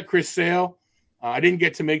 You got Chris Sale. I didn't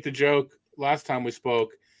get to make the joke last time we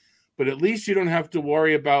spoke, but at least you don't have to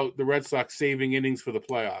worry about the Red Sox saving innings for the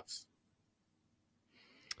playoffs.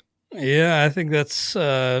 Yeah, I think that's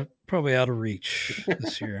probably out of reach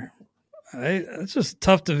this year. It's just a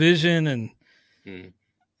tough division, and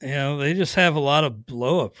they just have a lot of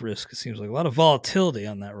blow-up risk. It seems like a lot of volatility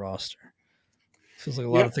on that roster. Feels like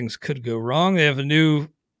a lot of things could go wrong. They have a new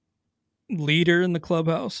leader in the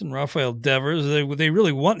clubhouse, and Rafael Devers. They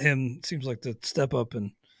really want him. It seems like to step up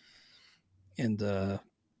and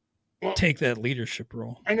take that leadership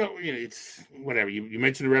role. I know it's whatever. You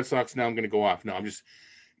mentioned the Red Sox. Now I'm going to go off. No, I'm just.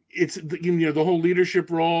 It's the whole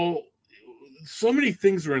leadership role. So many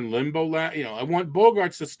things are in limbo. I want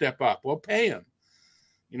Bogaerts to step up. Well, pay him.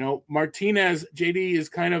 Martinez, JD is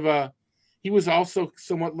kind of he was also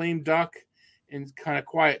somewhat lame duck and kind of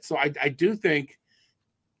quiet. So I do think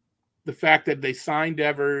the fact that they signed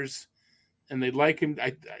Devers and they like him,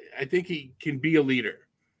 I think he can be a leader.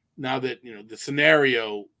 now that the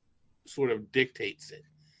scenario sort of dictates it.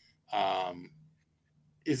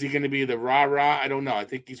 Is he going to be the rah-rah? I don't know. I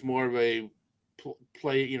think he's more of a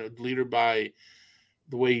leader by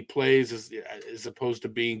the way he plays as opposed to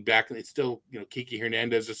being back. It's still, Kiki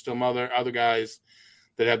Hernandez. There's still other guys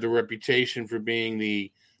that have the reputation for being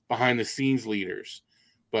the behind-the-scenes leaders.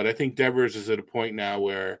 But I think Devers is at a point now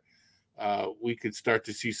where we could start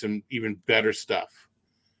to see some even better stuff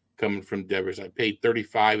coming from Devers. I paid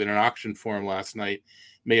 $35 in an auction for him last night.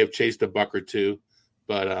 May have chased a buck or two,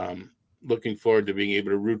 but looking forward to being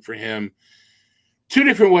able to root for him 2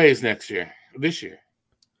 different ways this year.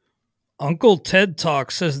 Uncle Ted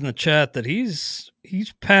Talk says in the chat that he's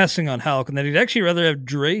passing on Houck and that he'd actually rather have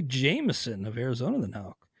Dre Jameson of Arizona than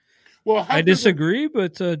Houck. Well, I disagree,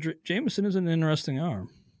 but Jameson is an interesting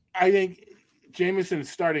arm. I think Jameson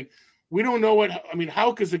is starting. We don't know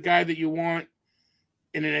Houck is a guy that you want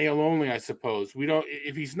in an AL only, I suppose. We don't.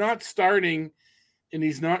 If he's not starting and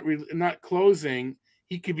he's not closing,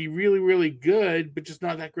 he could be really, really good, but just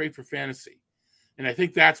not that great for fantasy. And I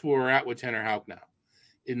think that's where we're at with Tanner Houck now,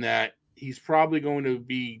 in that he's probably going to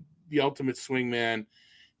be the ultimate swingman.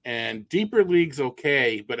 And deeper leagues,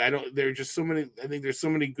 okay, but there are just so many. I think there's so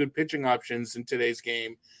many good pitching options in today's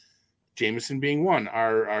game. Jameson being one.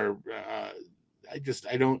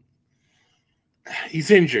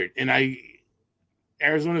 He's injured, and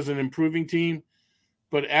Arizona's an improving team,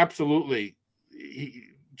 but absolutely,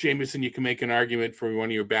 Jameson, you can make an argument for one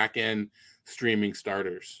of your back end streaming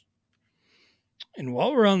starters. And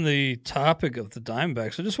while we're on the topic of the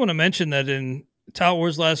Diamondbacks, I just want to mention that in Tout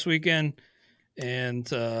Wars last weekend, and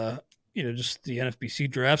just the NFBC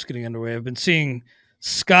drafts getting underway, I've been seeing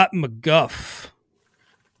Scott McGough,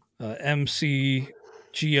 McGoughh.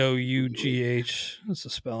 That's the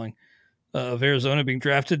spelling. Of Arizona being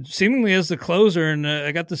drafted seemingly as the closer, and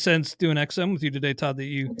I got the sense doing XM with you today, Todd, that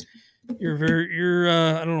you're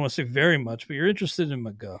I don't want to say very much, but you're interested in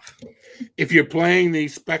McGough. If you're playing the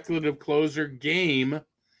speculative closer game,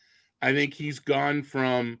 I think he's gone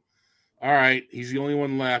from all right, he's the only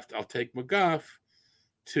one left, I'll take McGough,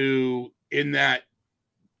 to in that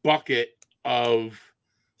bucket of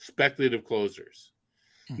speculative closers.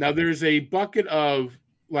 Mm-hmm. Now there's a bucket of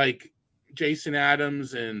like Jason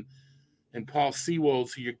Adams and Paul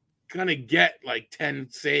Sewald, so you're going to get like 10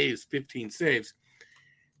 saves, 15 saves.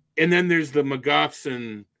 And then there's the McGoughs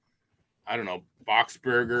and, I don't know,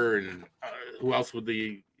 Boxberger and who else would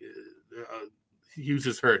Hughes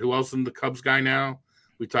is hurt. Who else in the Cubs guy now?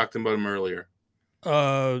 We talked about him earlier.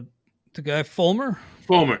 The guy Fulmer?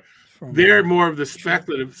 Fulmer. They're more of the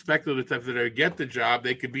speculative type that get the job.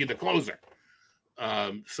 They could be the closer.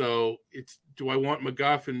 So do I want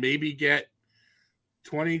McGough and maybe get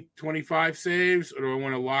 20, 25 saves, or do I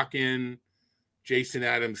want to lock in Jason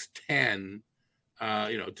Adams 10?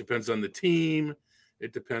 It depends on the team.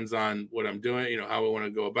 It depends on what I'm doing, how I want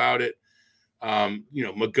to go about it.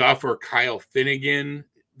 McGough or Kyle Finnegan,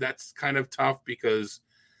 that's kind of tough because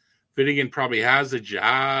Finnegan probably has a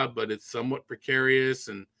job, but it's somewhat precarious,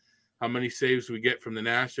 and how many saves we get from the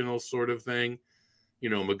Nationals sort of thing.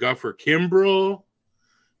 McGough or Kimbrel.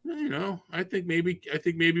 I think maybe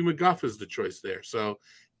McGough is the choice there. So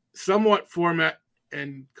somewhat format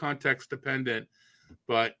and context dependent,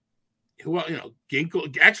 but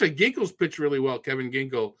Ginkel. Actually, Ginkel's pitched really well. Kevin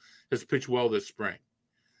Ginkel has pitched well this spring.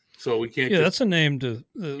 So we can't. Yeah, that's a name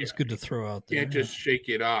it's good to throw out there. Can't just shake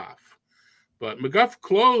it off. But McGough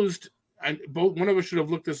closed, and one of us should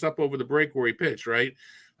have looked this up over the break where he pitched. Right,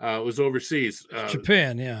 it was overseas,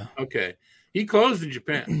 Japan. Yeah. Okay, he closed in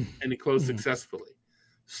Japan, and he closed successfully.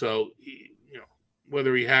 So,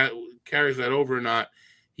 whether he carries that over or not,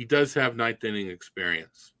 he does have ninth inning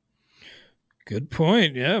experience. Good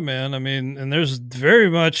point. Yeah, man. And there's very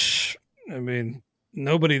much,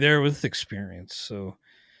 nobody there with experience. So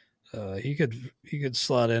he could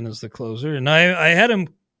slot in as the closer. And I had him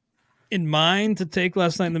in mind to take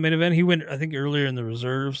last night in the main event. He went, I think, earlier in the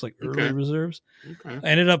reserves, early reserves. Okay. I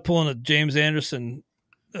ended up pulling a James Anderson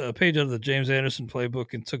page out of the James Anderson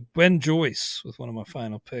playbook and took Ben Joyce with one of my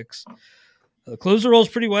final picks. The closer role is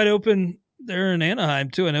pretty wide open there in Anaheim,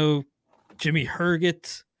 too. I know Jimmy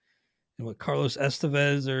Herget and Carlos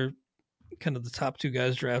Estevez are kind of the top two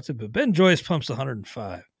guys drafted, but Ben Joyce pumps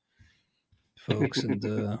 105, folks. And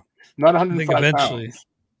not 105 pounds.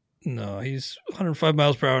 No, he's 105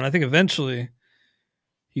 miles per hour, and I think eventually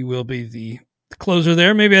he will be the closer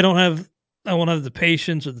there. Maybe I won't have the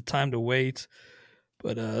patience or the time to wait,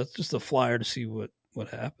 but it's just a flyer to see what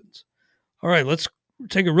happens. All right, let's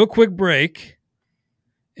take a real quick break,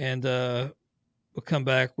 and we'll come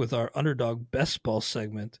back with our Underdog Best Ball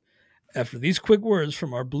segment after these quick words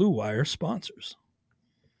from our Blue Wire sponsors.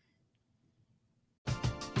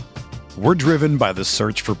 We're driven by the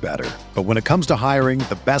search for better. But when it comes to hiring,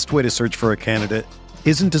 the best way to search for a candidate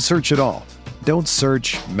isn't to search at all. Don't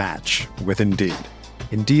search, match with Indeed.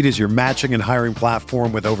 Indeed is your matching and hiring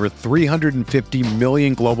platform with over 350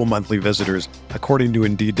 million global monthly visitors, according to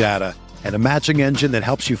Indeed data, and a matching engine that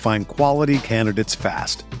helps you find quality candidates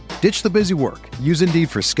fast. Ditch the busy work. Use Indeed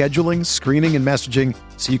for scheduling, screening, and messaging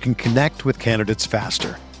so you can connect with candidates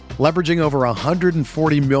faster. Leveraging over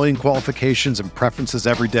 140 million qualifications and preferences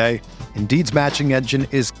every day, Indeed's matching engine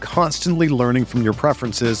is constantly learning from your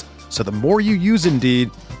preferences, so the more you use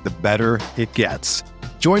Indeed, the better it gets.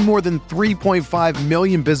 Join more than 3.5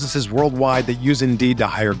 million businesses worldwide that use Indeed to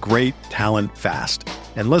hire great talent fast.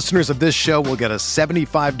 And listeners of this show will get a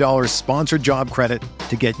 $75 sponsored job credit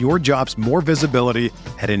to get your jobs more visibility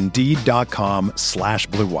at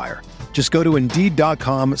Indeed.com/Blue Wire. Just go to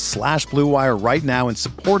Indeed.com/Blue Wire right now and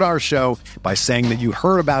support our show by saying that you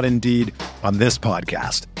heard about Indeed on this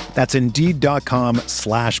podcast. That's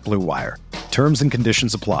Indeed.com/Blue Wire. Terms and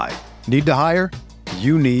conditions apply. Need to hire?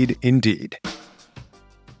 You need Indeed.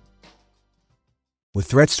 With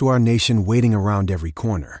threats to our nation waiting around every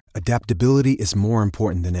corner, adaptability is more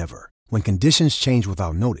important than ever. When conditions change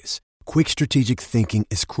without notice, quick strategic thinking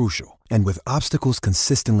is crucial. And with obstacles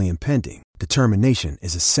consistently impending, determination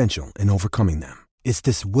is essential in overcoming them. It's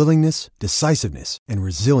this willingness, decisiveness, and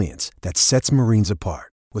resilience that sets Marines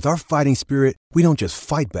apart. With our fighting spirit, we don't just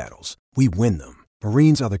fight battles, we win them.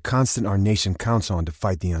 Marines are the constant our nation counts on to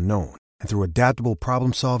fight the unknown. And through adaptable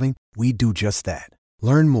problem solving, we do just that.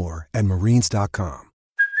 Learn more at Marines.com.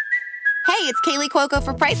 Hey, it's Kaylee Cuoco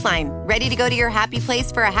for Priceline. Ready to go to your happy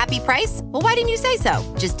place for a happy price? Well, why didn't you say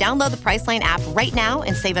so? Just download the Priceline app right now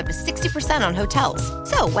and save up to 60% on hotels.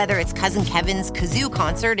 So whether it's Cousin Kevin's Kazoo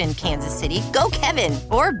Concert in Kansas City, go Kevin,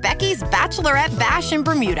 or Becky's Bachelorette Bash in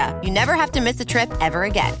Bermuda, you never have to miss a trip ever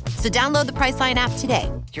again. So download the Priceline app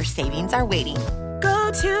today. Your savings are waiting.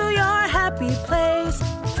 Go to your happy place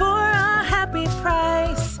for a happy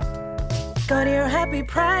price. Go to your happy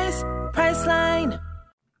price, Priceline.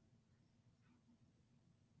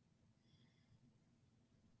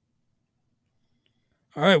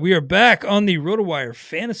 All right, we are back on the RotoWire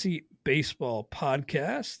Fantasy Baseball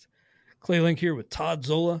Podcast. Clay Link here with Todd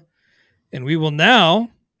Zola, and we will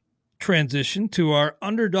now transition to our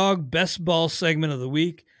Underdog Best Ball segment of the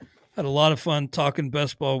week. Had a lot of fun talking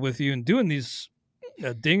best ball with you and doing these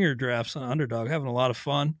dinger drafts on Underdog, having a lot of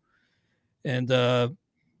fun. And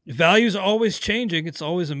values are always changing. It's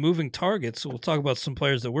always a moving target. So we'll talk about some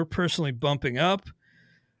players that we're personally bumping up,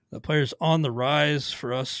 the players on the rise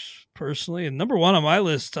for us personally. And number one on my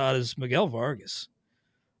list, Todd, is Miguel Vargas.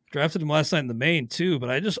 Drafted him last night in the main too, but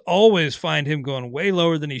I just always find him going way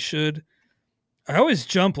lower than he should. I always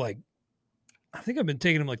jump I think I've been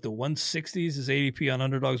taking him like the 160s. His ADP on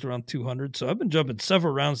Underdog's around 200. So I've been jumping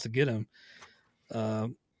several rounds to get him.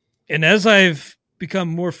 And as I've become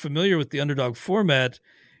more familiar with the Underdog format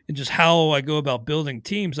and just how I go about building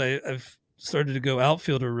teams, I've started to go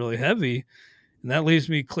outfielder really heavy. And that leaves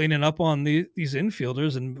me cleaning up on these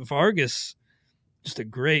infielders, and Vargas, just a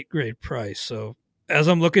great, great price. So as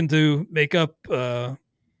I'm looking to make up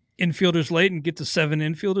infielders late and get to 7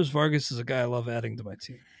 infielders, Vargas is a guy I love adding to my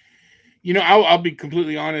team. You know, I'll be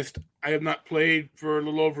completely honest. I have not played for a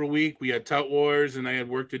little over a week. We had Tout Wars, and I had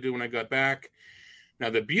work to do when I got back. Now,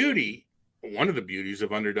 one of the beauties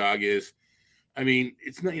of Underdog is, I mean,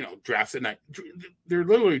 it's not, drafts at night. They're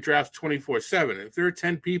literally drafts 24/7. If there are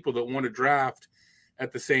 10 people that want to draft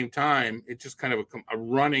at the same time, it's just kind of a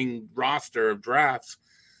running roster of drafts.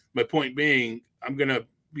 My point being, I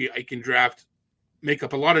can make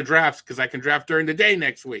up a lot of drafts because I can draft during the day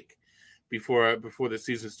next week before the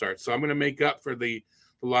season starts. So I'm going to make up for the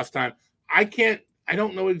lost time. I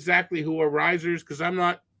don't know exactly who are risers because I'm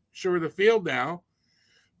not sure of the field now,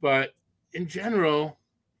 but in general,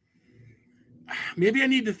 maybe I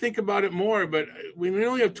need to think about it more, but we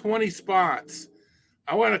only have 20 spots.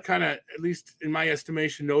 I want to kind of, at least in my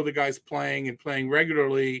estimation, know the guys playing and playing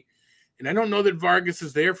regularly. And I don't know that Vargas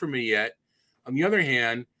is there for me yet. On the other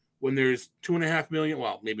hand, when there's 2.5 million,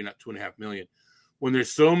 well, maybe not 2.5 million, when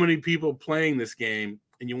there's so many people playing this game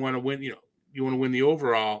and you want to win, you want to win the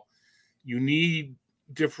overall, you need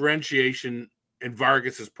differentiation, and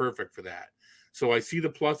Vargas is perfect for that. So I see the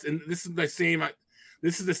plus, and this is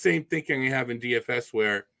the same thinking I have in DFS,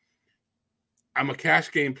 where I'm a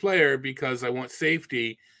cash game player because I want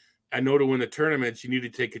safety. I know to win the tournaments, you need to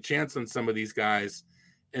take a chance on some of these guys,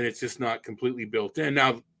 and it's just not completely built in.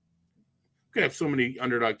 Now, I could have so many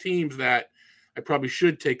Underdog teams that I probably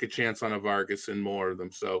should take a chance on a Vargas and more of them.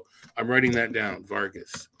 So I'm writing that down.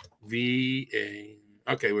 Vargas, V-A.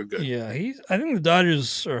 Okay, we're good. Yeah, I think the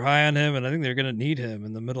Dodgers are high on him, and I think they're going to need him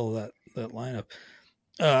in the middle of lineup.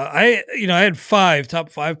 I had top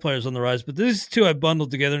five players on the rise, but these two I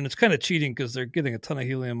bundled together, and it's kind of cheating because they're getting a ton of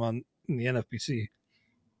helium in the NFBC.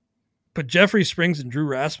 But Jeffrey Springs and Drew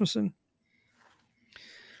Rasmussen,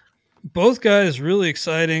 both guys really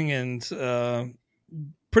exciting, and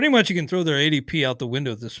pretty much you can throw their ADP out the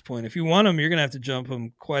window at this point. If you want them, you're going to have to jump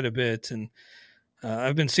them quite a bit, and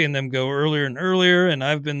I've been seeing them go earlier and earlier, and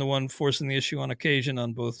I've been the one forcing the issue on occasion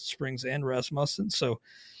on both Springs and Rasmussen. So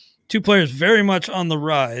two players very much on the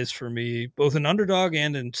rise for me, both in Underdog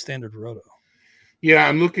and in Standard Roto. Yeah,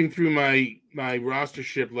 I'm looking through my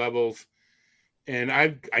rostership levels, and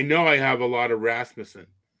I know I have a lot of Rasmussen,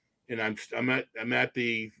 and I'm at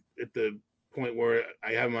the point where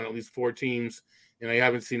I have him on at least 4 teams, and I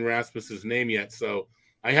haven't seen Rasmussen's name yet, so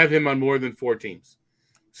I have him on more than 4 teams.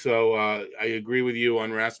 So I agree with you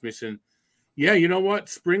on Rasmussen. Yeah, you know what?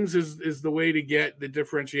 Springs is the way to get the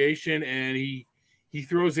differentiation, and he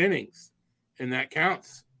throws innings, and that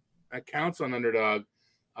counts. That counts on Underdog.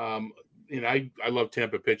 And I love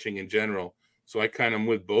Tampa pitching in general, so I kind of am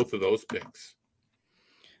with both of those picks.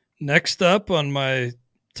 Next up on my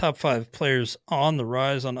top 5 players on the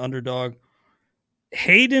rise on Underdog,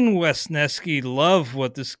 Hayden Wesneski. Love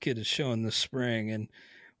what this kid is showing this spring, and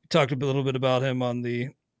we talked a little bit about him on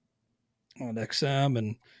XM,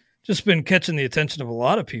 and just been catching the attention of a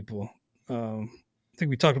lot of people. I think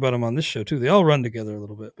we talked about him on this show too. They all run together a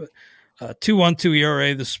little bit, but 2.12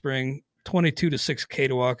 ERA this spring, 22-6 K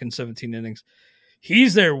to walk in 17 innings.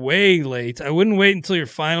 He's there way late. I wouldn't wait until your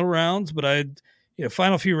final rounds, but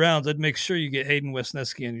final few rounds, I'd make sure you get Hayden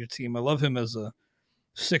Wesneski on your team. I love him as a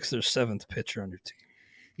 6th or 7th pitcher on your team.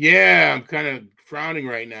 Yeah, I'm kind of frowning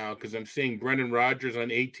right now because I'm seeing Brendan Rodgers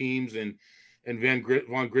on 8 teams and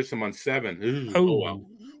Vaughn Grissom on 7. Wow.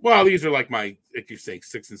 Well, these are like you say,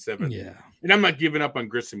 6 and 7. Yeah. And I'm not giving up on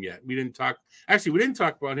Grissom yet. We didn't talk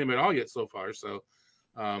about him at all yet so far. So,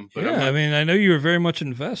 but yeah, I know you were very much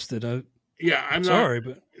invested. I'm sorry,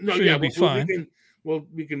 but no, sure, yeah, you'll be fine.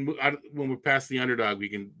 We can when we're past the Underdog, we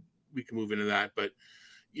can move into that. But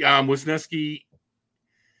yeah, Wesneski,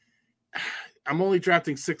 I'm only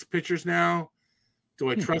drafting 6 pitchers now. Do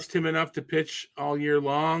I trust him enough to pitch all year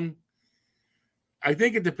long? I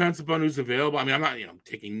think it depends upon who's available. I mean, I'm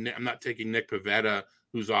not taking Nick Pivetta,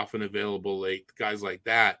 who's often available late, guys like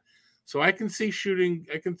that. So I can see shooting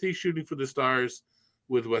for the stars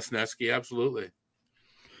with Wesneski, absolutely.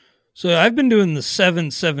 So I've been doing the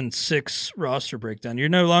 7-7-6 roster breakdown. You're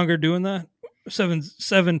no longer doing that?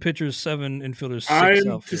 7 pitchers, 7 infielders, 6 outfielders.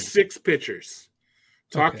 I'm to 6 pitchers.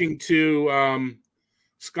 Talking to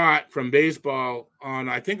Scott from baseball on,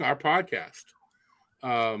 I think, our podcast.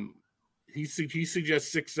 He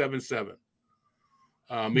suggests 6-7-7.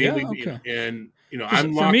 Mainly, and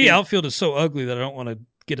I'm for me, outfield is so ugly that I don't want to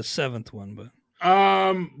get a 7th one. But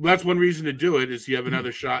that's one reason to do it is you have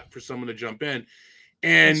another shot for someone to jump in.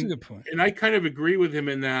 And that's a good point. And I kind of agree with him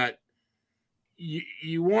in that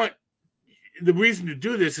you want the reason to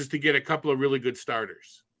do this is to get a couple of really good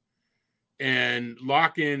starters and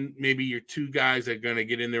lock in maybe your 2 guys that are going to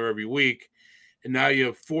get in there every week, and now you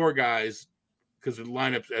have 4 guys. Because the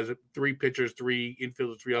lineups as 3 pitchers, 3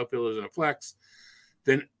 infielders, 3 outfielders, and a flex,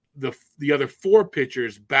 then the other 4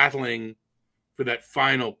 pitchers battling for that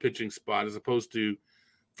final pitching spot, as opposed to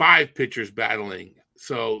 5 pitchers battling.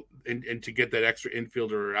 So and to get that extra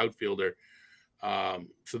infielder or outfielder.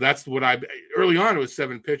 So that's what early on it was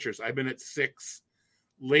 7 pitchers. I've been at 6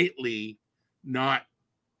 lately, not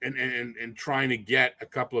and trying to get a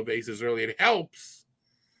couple of aces early. It helps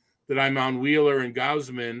that I'm on Wheeler and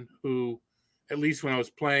Gausman, who, at least when I was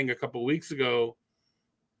playing a couple of weeks ago,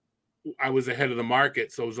 I was ahead of the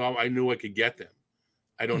market, so I knew I could get them.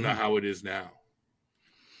 I don't know how it is now.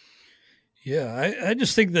 Yeah, I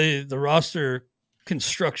just think the roster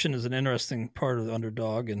construction is an interesting part of the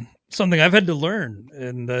Underdog and something I've had to learn.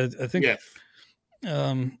 And I think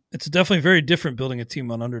it's definitely very different building a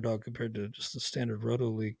team on Underdog compared to just the standard Roto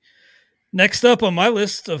League. Next up on my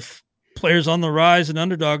list of players on the rise in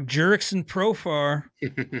Underdog, Jurickson Profar.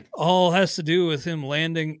 All has to do with him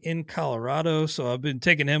landing in Colorado. So I've been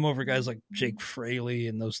taking him over guys like Jake Fraley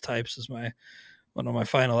and those types as one of my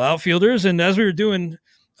final outfielders. And as I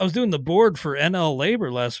was doing the board for NL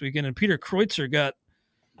Labor last weekend, and Peter Kreutzer got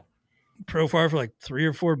Profar for like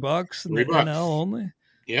 $3 or $4 in the NL only.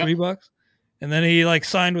 Yeah. $3. And then he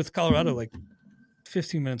signed with Colorado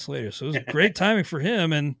 15 minutes later. So it was great timing for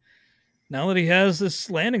him. And now that he has this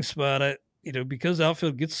landing spot, because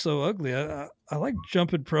outfield gets so ugly, I like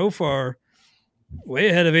jumping Profar way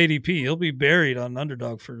ahead of ADP. He'll be buried on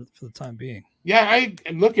Underdog for the time being. Yeah,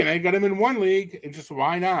 I'm looking. I got him in one league, and just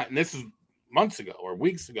why not? And this is months ago or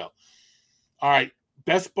weeks ago. All right,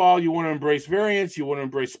 best ball, you want to embrace variance, you want to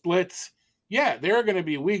embrace splits. Yeah, there are going to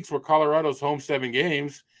be weeks where Colorado's home 7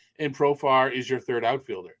 games and Profar is your third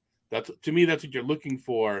outfielder. To me, that's what you're looking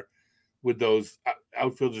for with those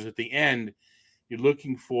outfielders at the end. You're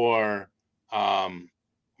looking for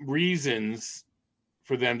reasons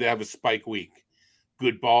for them to have a spike week,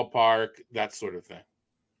 good ballpark, that sort of thing.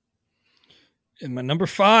 And my number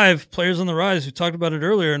 5, players on the rise, we talked about it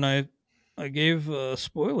earlier, and I gave a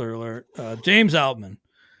spoiler alert. James Outman.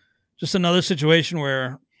 Just another situation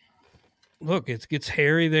where, look, it gets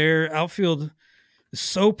hairy there. Outfield is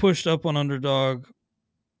so pushed up on Underdog.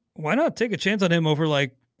 Why not take a chance on him over,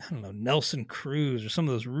 like, I don't know, Nelson Cruz or some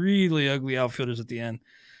of those really ugly outfielders at the end?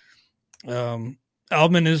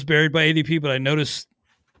 Outman is buried by ADP, but I noticed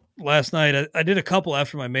last night, I did a couple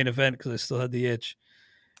after my main event because I still had the itch.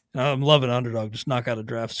 And I'm loving Underdog, just knock out a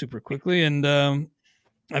draft super quickly. And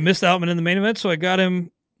I missed Outman in the main event, so I got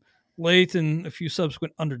him late in a few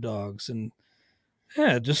subsequent Underdogs. And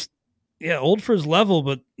old for his level,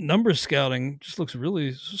 but numbers scouting just looks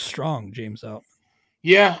really strong, James Outman.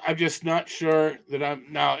 Yeah, I'm just not sure that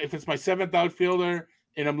if it's my 7th outfielder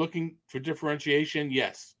and I'm looking for differentiation,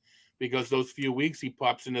 yes, because those few weeks he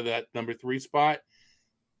pops into that number 3 spot,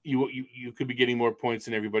 you could be getting more points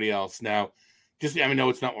than everybody else. Now, I know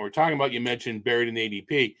it's not what we're talking about. You mentioned buried in the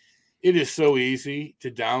ADP. It is so easy to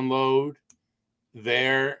download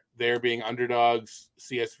their being Underdogs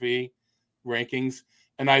CSV rankings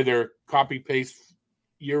and either copy paste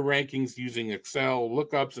your rankings using Excel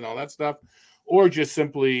lookups and all that stuff, or just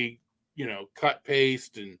simply, cut,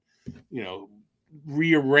 paste, and,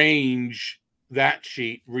 rearrange that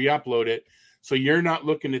sheet, re-upload it. So you're not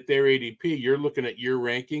looking at their ADP. You're looking at your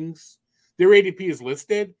rankings. Their ADP is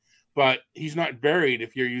listed, but he's not buried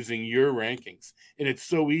if you're using your rankings. And it's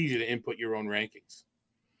so easy to input your own rankings.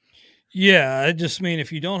 Yeah, I just mean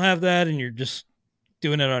if you don't have that and you're just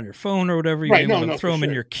doing it on your phone or whatever, you throw them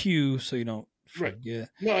in your queue so you don't forget.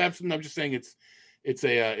 No, absolutely. I'm just saying it's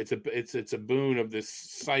a boon of this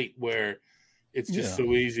site where it's just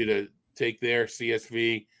so easy to take their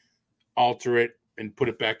CSV, alter it, and put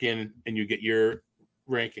it back in, and you get your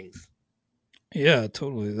rankings. Yeah,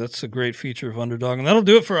 totally. That's a great feature of Underdog. And that'll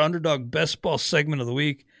do it for our Underdog Best Ball segment of the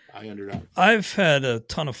week. Underdog. I've had a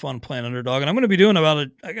ton of fun playing Underdog, and I'm going to be doing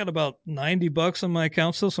I got about $90 on my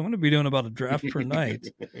account still, so I'm going to be doing about a draft per night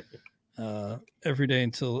every day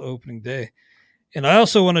until opening day. And I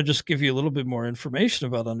also want to just give you a little bit more information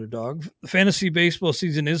about Underdog. The fantasy baseball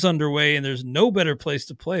season is underway, and there's no better place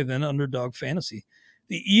to play than Underdog Fantasy,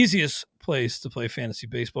 the easiest place to play fantasy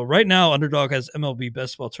baseball. Right now, Underdog has MLB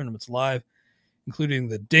Best Ball tournaments live, including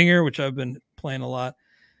the Dinger, which I've been playing a lot.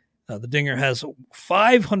 The Dinger has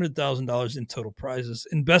 $500,000 in total prizes.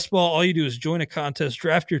 In Best Ball, all you do is join a contest,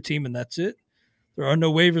 draft your team, and that's it. There are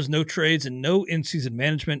no waivers, no trades, and no in-season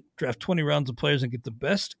management. Draft 20 rounds of players and get the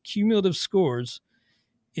best cumulative scores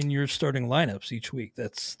in your starting lineups each week.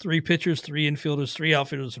 That's 3 pitchers, 3 infielders, 3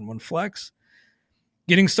 outfielders, and 1 flex.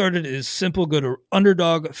 Getting started is simple. Go to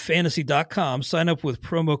UnderdogFantasy.com. Sign up with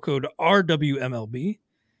promo code RWMLB.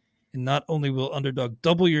 And not only will Underdog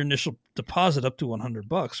double your initial deposit up to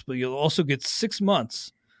 $100, but you'll also get 6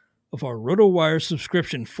 months of our RotoWire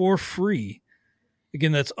subscription for free.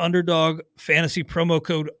 Again, that's Underdog Fantasy promo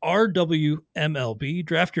code RWMLB.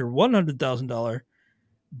 Draft your $100,000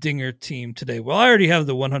 Dinger team today. Well, I already have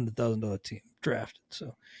the $100,000 team drafted,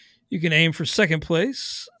 so you can aim for second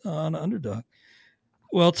place on Underdog.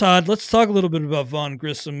 Well, Todd, let's talk a little bit about Vaughn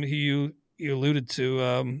Grissom, who you alluded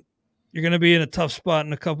to. You're going to be in a tough spot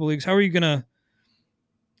in a couple leagues. How are you going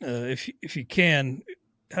to, if you can,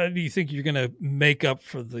 how do you think you're going to make up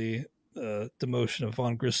for the demotion of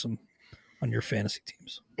Vaughn Grissom on your fantasy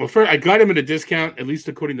teams? Well, first, I got him at a discount, at least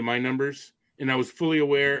according to my numbers, and I was fully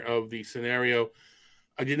aware of the scenario.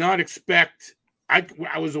 I did not expect – I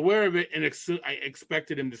was aware of it, and I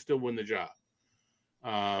expected him to still win the job.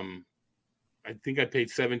 I think I paid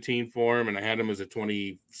 $17 for him, and I had him as a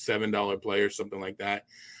 $27 player, something like that.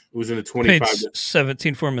 It was in the 25. Paid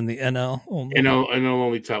 $17 for him in the NL only. NL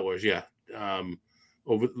only Tuttlers, yeah.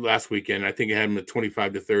 Over last weekend, I think I had him at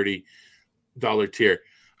 $25 to $30 tier.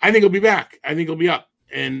 I think he'll be back. I think he'll be up.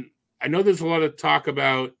 And I know there's a lot of talk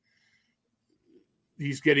about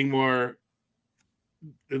he's getting more.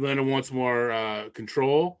 Atlanta wants more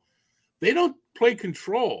control. They don't play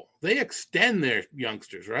control. They extend their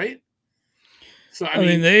youngsters, right? So I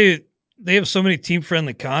mean they have so many team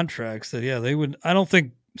friendly contracts that they would. I don't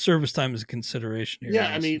think service time is a consideration here. Yeah,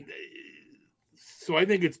 honestly. I mean, so I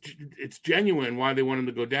think it's genuine why they want him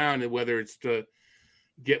to go down, and whether it's to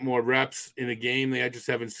get more reps in a game they just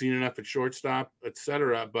haven't seen enough at shortstop,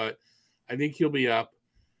 etc. But I think he'll be up.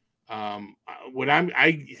 in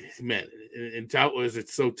doubtless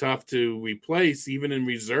it's so tough to replace, even in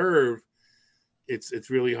reserve. It's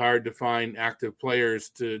really hard to find active players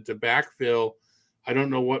to backfill. I don't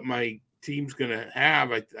know what my team's going to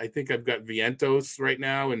have. I think I've got Vientos right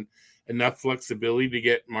now and enough flexibility to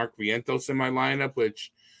get Mark Vientos in my lineup,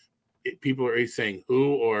 which people are saying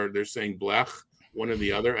who, or they're saying Blech, one or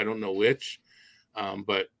the other. I don't know which.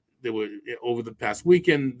 But there were, over the past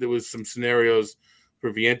weekend, there was some scenarios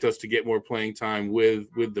for Vientos to get more playing time with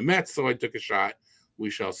the Mets. So I took a shot. We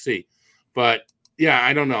shall see. But yeah,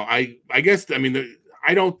 I don't know. I guess, I mean,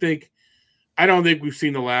 I don't think we've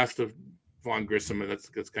seen the last of Vaughn Grissom, and that's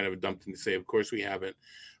kind of a dumb thing to say. Of course we haven't,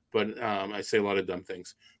 but I say a lot of dumb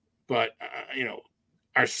things. But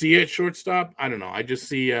Arcia at shortstop, I don't know. I just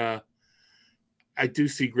see I do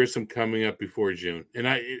see Grissom coming up before June, and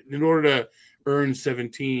in order to earn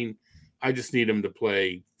 17, I just need him to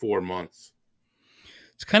play 4 months.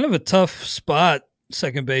 It's kind of a tough spot,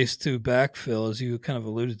 second base to backfill, as you kind of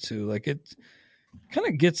alluded to. Like, it kind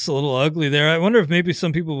of gets a little ugly there. I wonder if maybe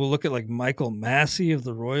some people will look at like Michael Massey of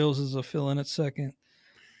the Royals as a fill-in at second.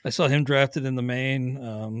 I saw him drafted in the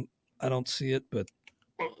main. I don't see it, but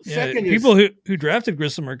people who drafted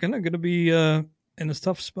Grissom are going to be in a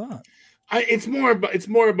tough spot. It's more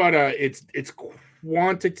about it's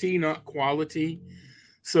quantity, not quality.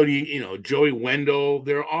 So Joey Wendell,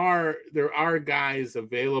 there are guys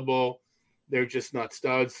available. They're just not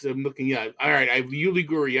studs. I'm looking at all right. I have Yuli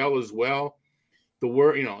Gurriel as well.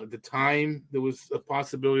 At the time there was a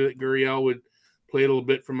possibility that Gurriel would play a little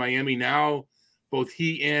bit for Miami. Now both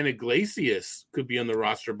he and Iglesias could be on the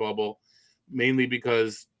roster bubble, mainly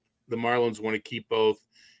because the Marlins want to keep both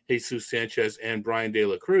Jesus Sanchez and Brian De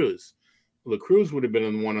La Cruz. La Cruz would have been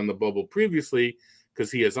on the bubble previously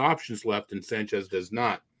because he has options left and Sanchez does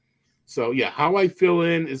not. So, yeah, how I fill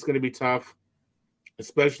in is going to be tough,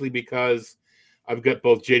 especially because I've got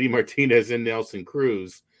both JD Martinez and Nelson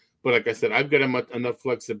Cruz. But like I said, I've got enough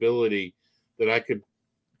flexibility that I could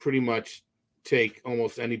pretty much take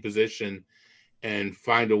almost any position and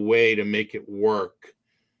find a way to make it work.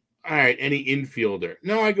 All right, any infielder.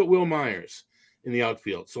 No, I got Will Myers in the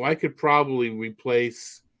outfield. So I could probably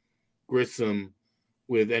replace Grissom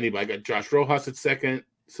with anybody. I got Josh Rojas at second.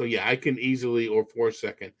 So, yeah, I can easily, or for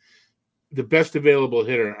second. The best available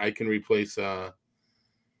hitter, I can replace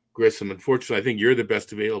Grissom. Unfortunately, I think you're the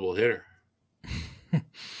best available hitter.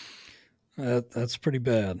 That's pretty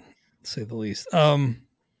bad, to say the least.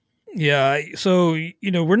 Yeah, so,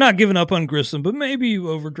 we're not giving up on Grissom, but maybe you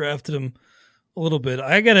overdrafted him a little bit.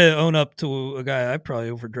 I got to own up to a guy I probably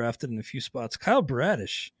overdrafted in a few spots. Kyle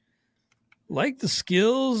Bradish. Like the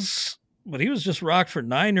skills, but he was just rocked for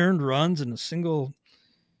 9 earned runs in a single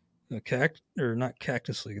not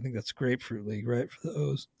Cactus League. I think that's Grapefruit League, right? For the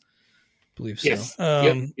O's. I believe so. Yes.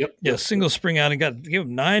 Yep. Single spring out and gave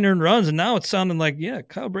him 9 earned runs, and now it's sounding like,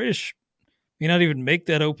 Kyle Bradish may not even make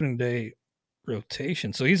that opening day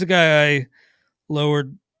rotation. So he's a guy I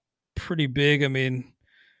lowered pretty big. I mean,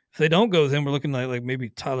 if they don't go with him, we're looking like maybe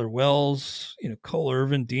Tyler Wells, Cole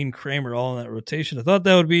Irvin, Dean Kramer, all in that rotation. I thought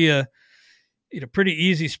that would be a pretty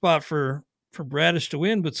easy spot for Bradish to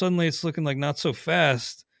win, but suddenly it's looking like not so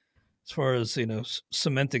fast as far as,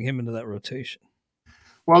 cementing him into that rotation.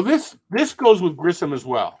 Well, this goes with Grissom as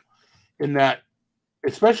well, in that,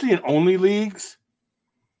 especially in only leagues,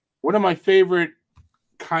 one of my favorite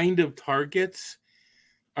kind of targets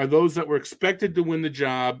are those that were expected to win the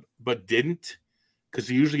job but didn't, because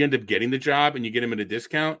you usually end up getting the job and you get him at a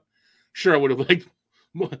discount. Sure, I would have liked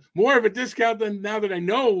more of a discount than now that I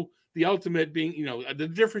know the ultimate being, the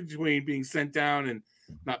difference between being sent down and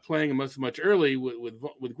not playing him much early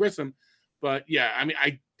with Grissom. But yeah, I mean,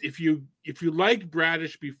 if you liked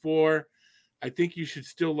Bradish before, I think you should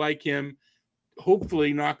still like him.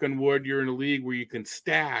 Hopefully, knock on wood, you're in a league where you can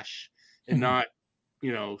stash and not,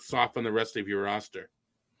 soften the rest of your roster.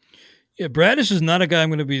 Yeah, Bradish is not a guy I'm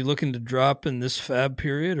going to be looking to drop in this fab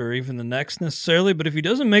period or even the next necessarily. But if he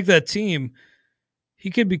doesn't make that team, he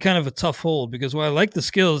could be kind of a tough hold, because while I like the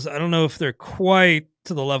skills, I don't know if they're quite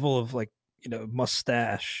to the level of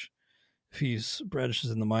mustache. If Bradish is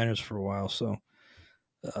in the minors for a while, so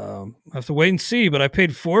I have to wait and see. But I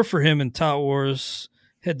paid 4 for him in Tout Wars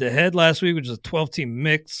head-to-head last week, which is a 12-team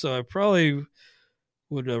mix, so I probably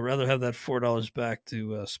would rather have that $4 back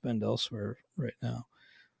to spend elsewhere right now.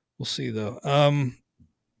 We'll see, though.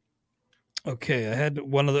 Okay, I had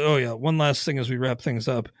one last thing as we wrap things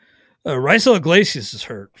up. Raisel Iglesias is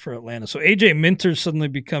hurt for Atlanta, so AJ Minter's suddenly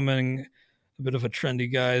becoming a bit of a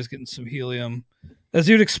trendy guy. He's getting some helium, as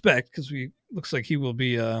you'd expect, because looks like he will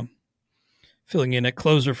be filling in at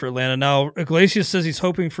closer for Atlanta. Now, Iglesias says he's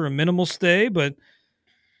hoping for a minimal stay, but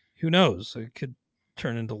who knows? It could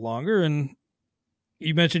turn into longer. And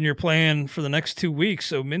you mentioned you're playing for the next 2 weeks,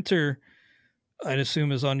 so Minter, I'd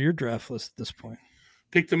assume, is on your draft list at this point.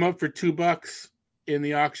 Picked him up for $2 in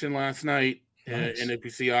the auction last night, Nice.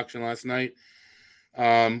 NFBC auction last night,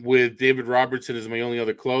 with David Robertson as my only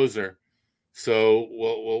other closer. So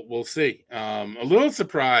we'll see. A little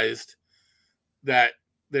surprised that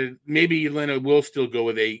maybe Atlanta will still go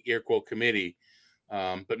with a air quote committee.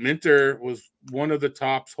 But Minter was one of the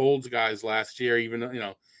top holds guys last year, even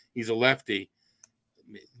though, he's a lefty.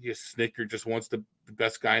 Snicker just wants the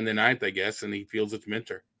best guy in the ninth, I guess, and he feels it's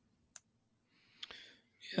Minter.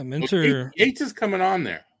 Yeah, Minter. Yates is coming on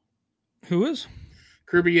there. Who is?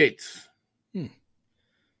 Kirby Yates.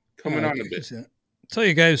 Coming on a bit. I'll tell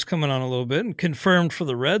you guys coming on a little bit and confirmed for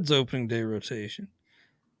the Reds opening day rotation.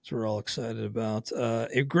 So we're all excited about.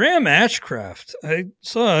 Graham Ashcraft. I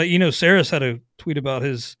saw, Saris had a tweet about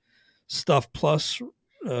his Stuff Plus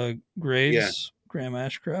grades, Yeah. Graham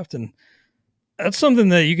Ashcraft. And that's something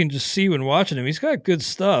that you can just see when watching him. He's got good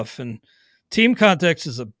stuff. And team context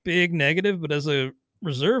is a big negative, but as a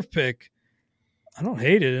reserve pick, I don't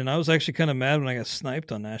hate it. And I was actually kind of mad when I got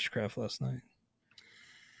sniped on Ashcraft last night.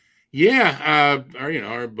 Yeah.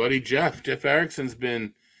 Our buddy Jeff Erickson's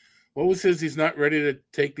been, what was his? He's not ready to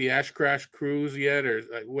take the Ashcraft cruise yet, or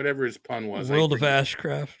whatever his pun was. World of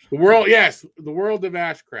Ashcraft. The world of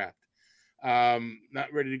Ashcraft.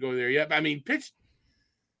 Not ready to go there yet. But,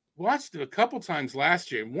 watched it a couple times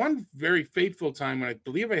last year. One very fateful time when I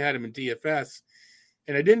believe I had him in DFS,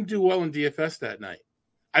 and I didn't do well in DFS that night.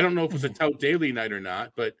 I don't know if it was a Tout Daily night or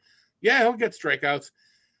not, but yeah, he'll get strikeouts.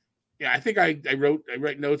 Yeah, I think I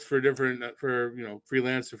write notes for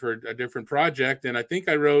freelance for a different project, and I think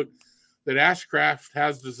I wrote that Ashcraft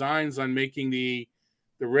has designs on making the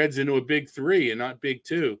Reds into a big three and not big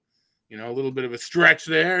two. A little bit of a stretch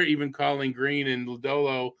there, even calling Green and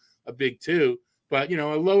Lodolo a big two, but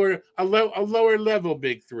a lower level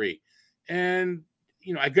big three. And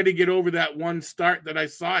I got to get over that one start that I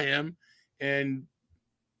saw him and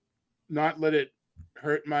not let it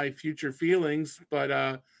hurt my future feelings,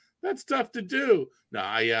 but that's tough to do. No,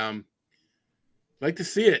 I like to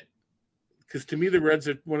see it, because to me the Reds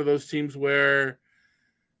are one of those teams where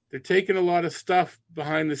they're taking a lot of stuff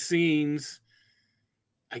behind the scenes.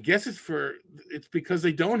 I guess it's because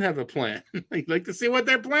they don't have a plan. I'd like to see what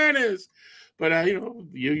their plan is. But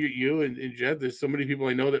you and Jed, there's so many people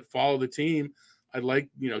I know that follow the team. I'd like,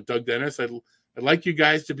 Doug Dennis, I'd like you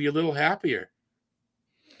guys to be a little happier.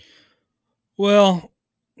 Well,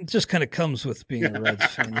 it just kind of comes with being a Reds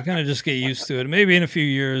fan. You kind of just get used to it. Maybe in a few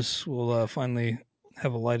years we'll finally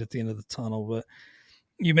have a light at the end of the tunnel. But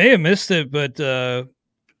you may have missed it, but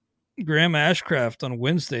Graham Ashcraft on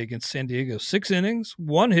Wednesday against San Diego, 6 innings,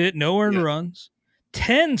 1 hit, no earned runs,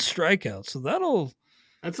 10 strikeouts. So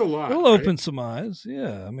that's a lot. It'll open some eyes.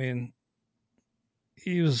 Yeah, I mean,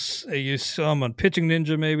 you saw him on Pitching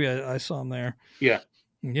Ninja. Maybe I saw him there. Yeah,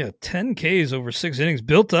 10 Ks over 6 innings,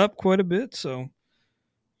 built up quite a bit. So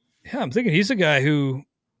yeah, I'm thinking he's a guy who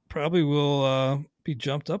probably will be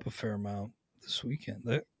jumped up a fair amount this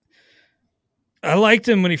weekend. I liked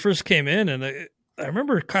him when he first came in, and I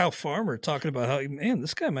remember Kyle Farmer talking about how,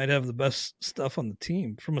 this guy might have the best stuff on the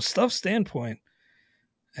team. From a stuff standpoint,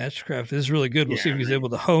 Ashcraft is really good. We'll see if he's able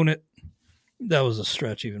to hone it. That was a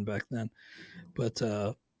stretch even back then. But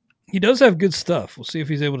he does have good stuff. We'll see if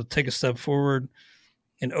he's able to take a step forward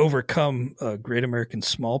and overcome Great American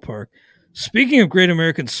Small Park. Speaking of Great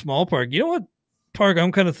American Small Park, you know what park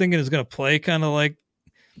I'm kind of thinking is going to play kind of like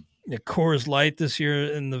Coors Light this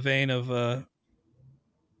year, in the vein of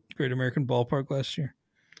Great American Ballpark last year?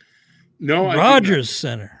 No, Rogers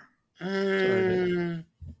Center.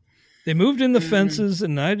 They moved in the fences,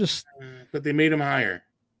 and but they made them higher.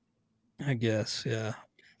 I guess, yeah.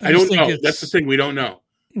 I don't know. That's the thing. We don't know.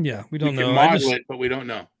 Yeah, we don't know. We can model it, but we don't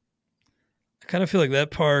know. I kind of feel like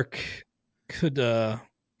that park could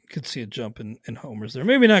see a jump in homers there.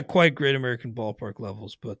 Maybe not quite Great American Ballpark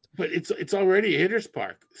levels, but it's already a hitter's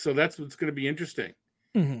park, so that's what's going to be interesting.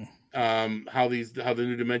 Mm-hmm. How the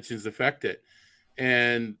new dimensions affect it,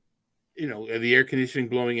 and the air conditioning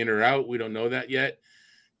blowing in or out, we don't know that yet.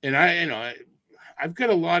 And I've got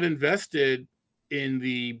a lot invested in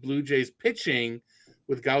the Blue Jays pitching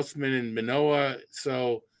with Gausman and Manoah,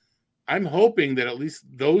 so I'm hoping that at least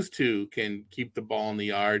those two can keep the ball in the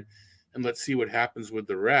yard, and let's see what happens with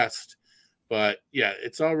the rest. But yeah,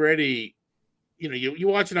 it's already, you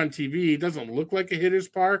watch it on TV, it doesn't look like a hitter's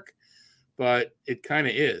park, but it kind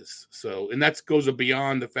of is. So, and that goes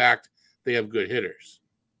beyond the fact they have good hitters.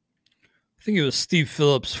 I think it was Steve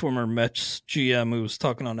Phillips, former Mets GM, who was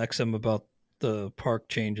talking on XM about the park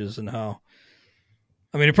changes and how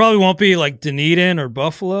I mean, it probably won't be like Dunedin or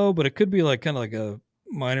Buffalo, but it could be like kind of like a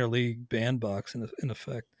minor league bandbox in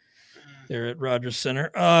effect there at Rogers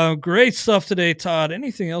Center. Great stuff today, Todd.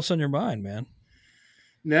 Anything else on your mind, man?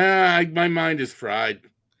 Nah, my mind is fried.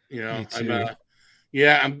 You know,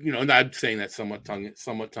 I'm saying that somewhat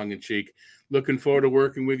tongue in cheek. Looking forward to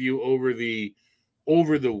working with you over the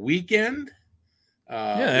weekend.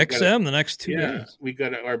 XM the next 2 days. We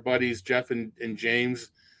got our buddies Jeff and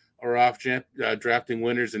James are off drafting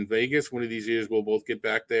winners in Vegas. One of these years we'll both get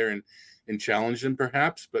back there and challenge them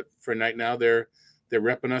perhaps. But for right now they're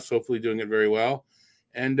repping us, hopefully doing it very well.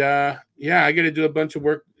 And I got to do a bunch of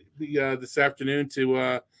work this afternoon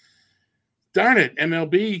to darn it,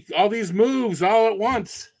 MLB, all these moves all at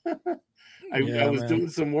once. I was doing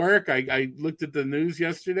some work. I looked at the news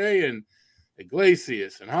yesterday and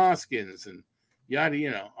Iglesias and Hoskins and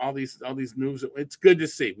yada, all these moves. It's good to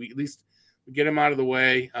see. We at least get them out of the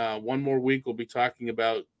way. One more week, we'll be talking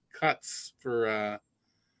about cuts for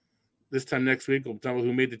this time next week. We'll talk about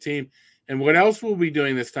who made the team. And what else will we be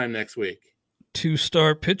doing this time next week?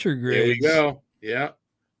 2-star pitcher grades. There we go. Yeah.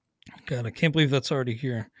 God, I can't believe that's already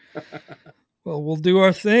here. Well, we'll do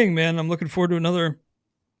our thing, man. I'm looking forward to another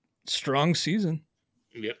strong season.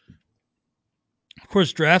 Yep. Of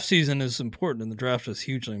course, draft season is important, and the draft is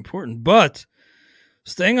hugely important. But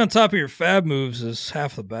staying on top of your fab moves is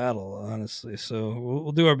half the battle, honestly. So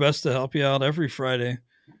we'll do our best to help you out every Friday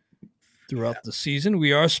throughout the season.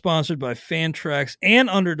 We are sponsored by Fantrax and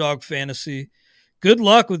Underdog Fantasy. Good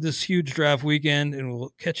luck with this huge draft weekend, and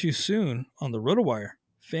we'll catch you soon on the RotoWire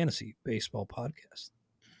Fantasy Baseball Podcast.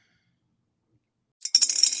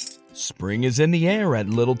 Spring is in the air at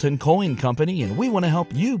Littleton Coin Company, and we want to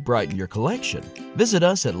help you brighten your collection. Visit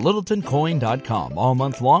us at littletoncoin.com all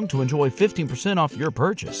month long to enjoy 15% off your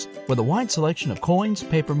purchase. With a wide selection of coins,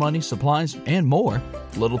 paper money, supplies, and more,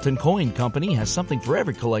 Littleton Coin Company has something for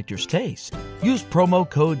every collector's taste. Use promo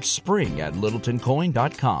code SPRING at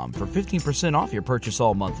littletoncoin.com for 15% off your purchase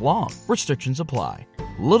all month long. Restrictions apply.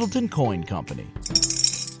 Littleton Coin Company.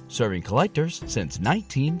 Serving collectors since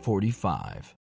 1945.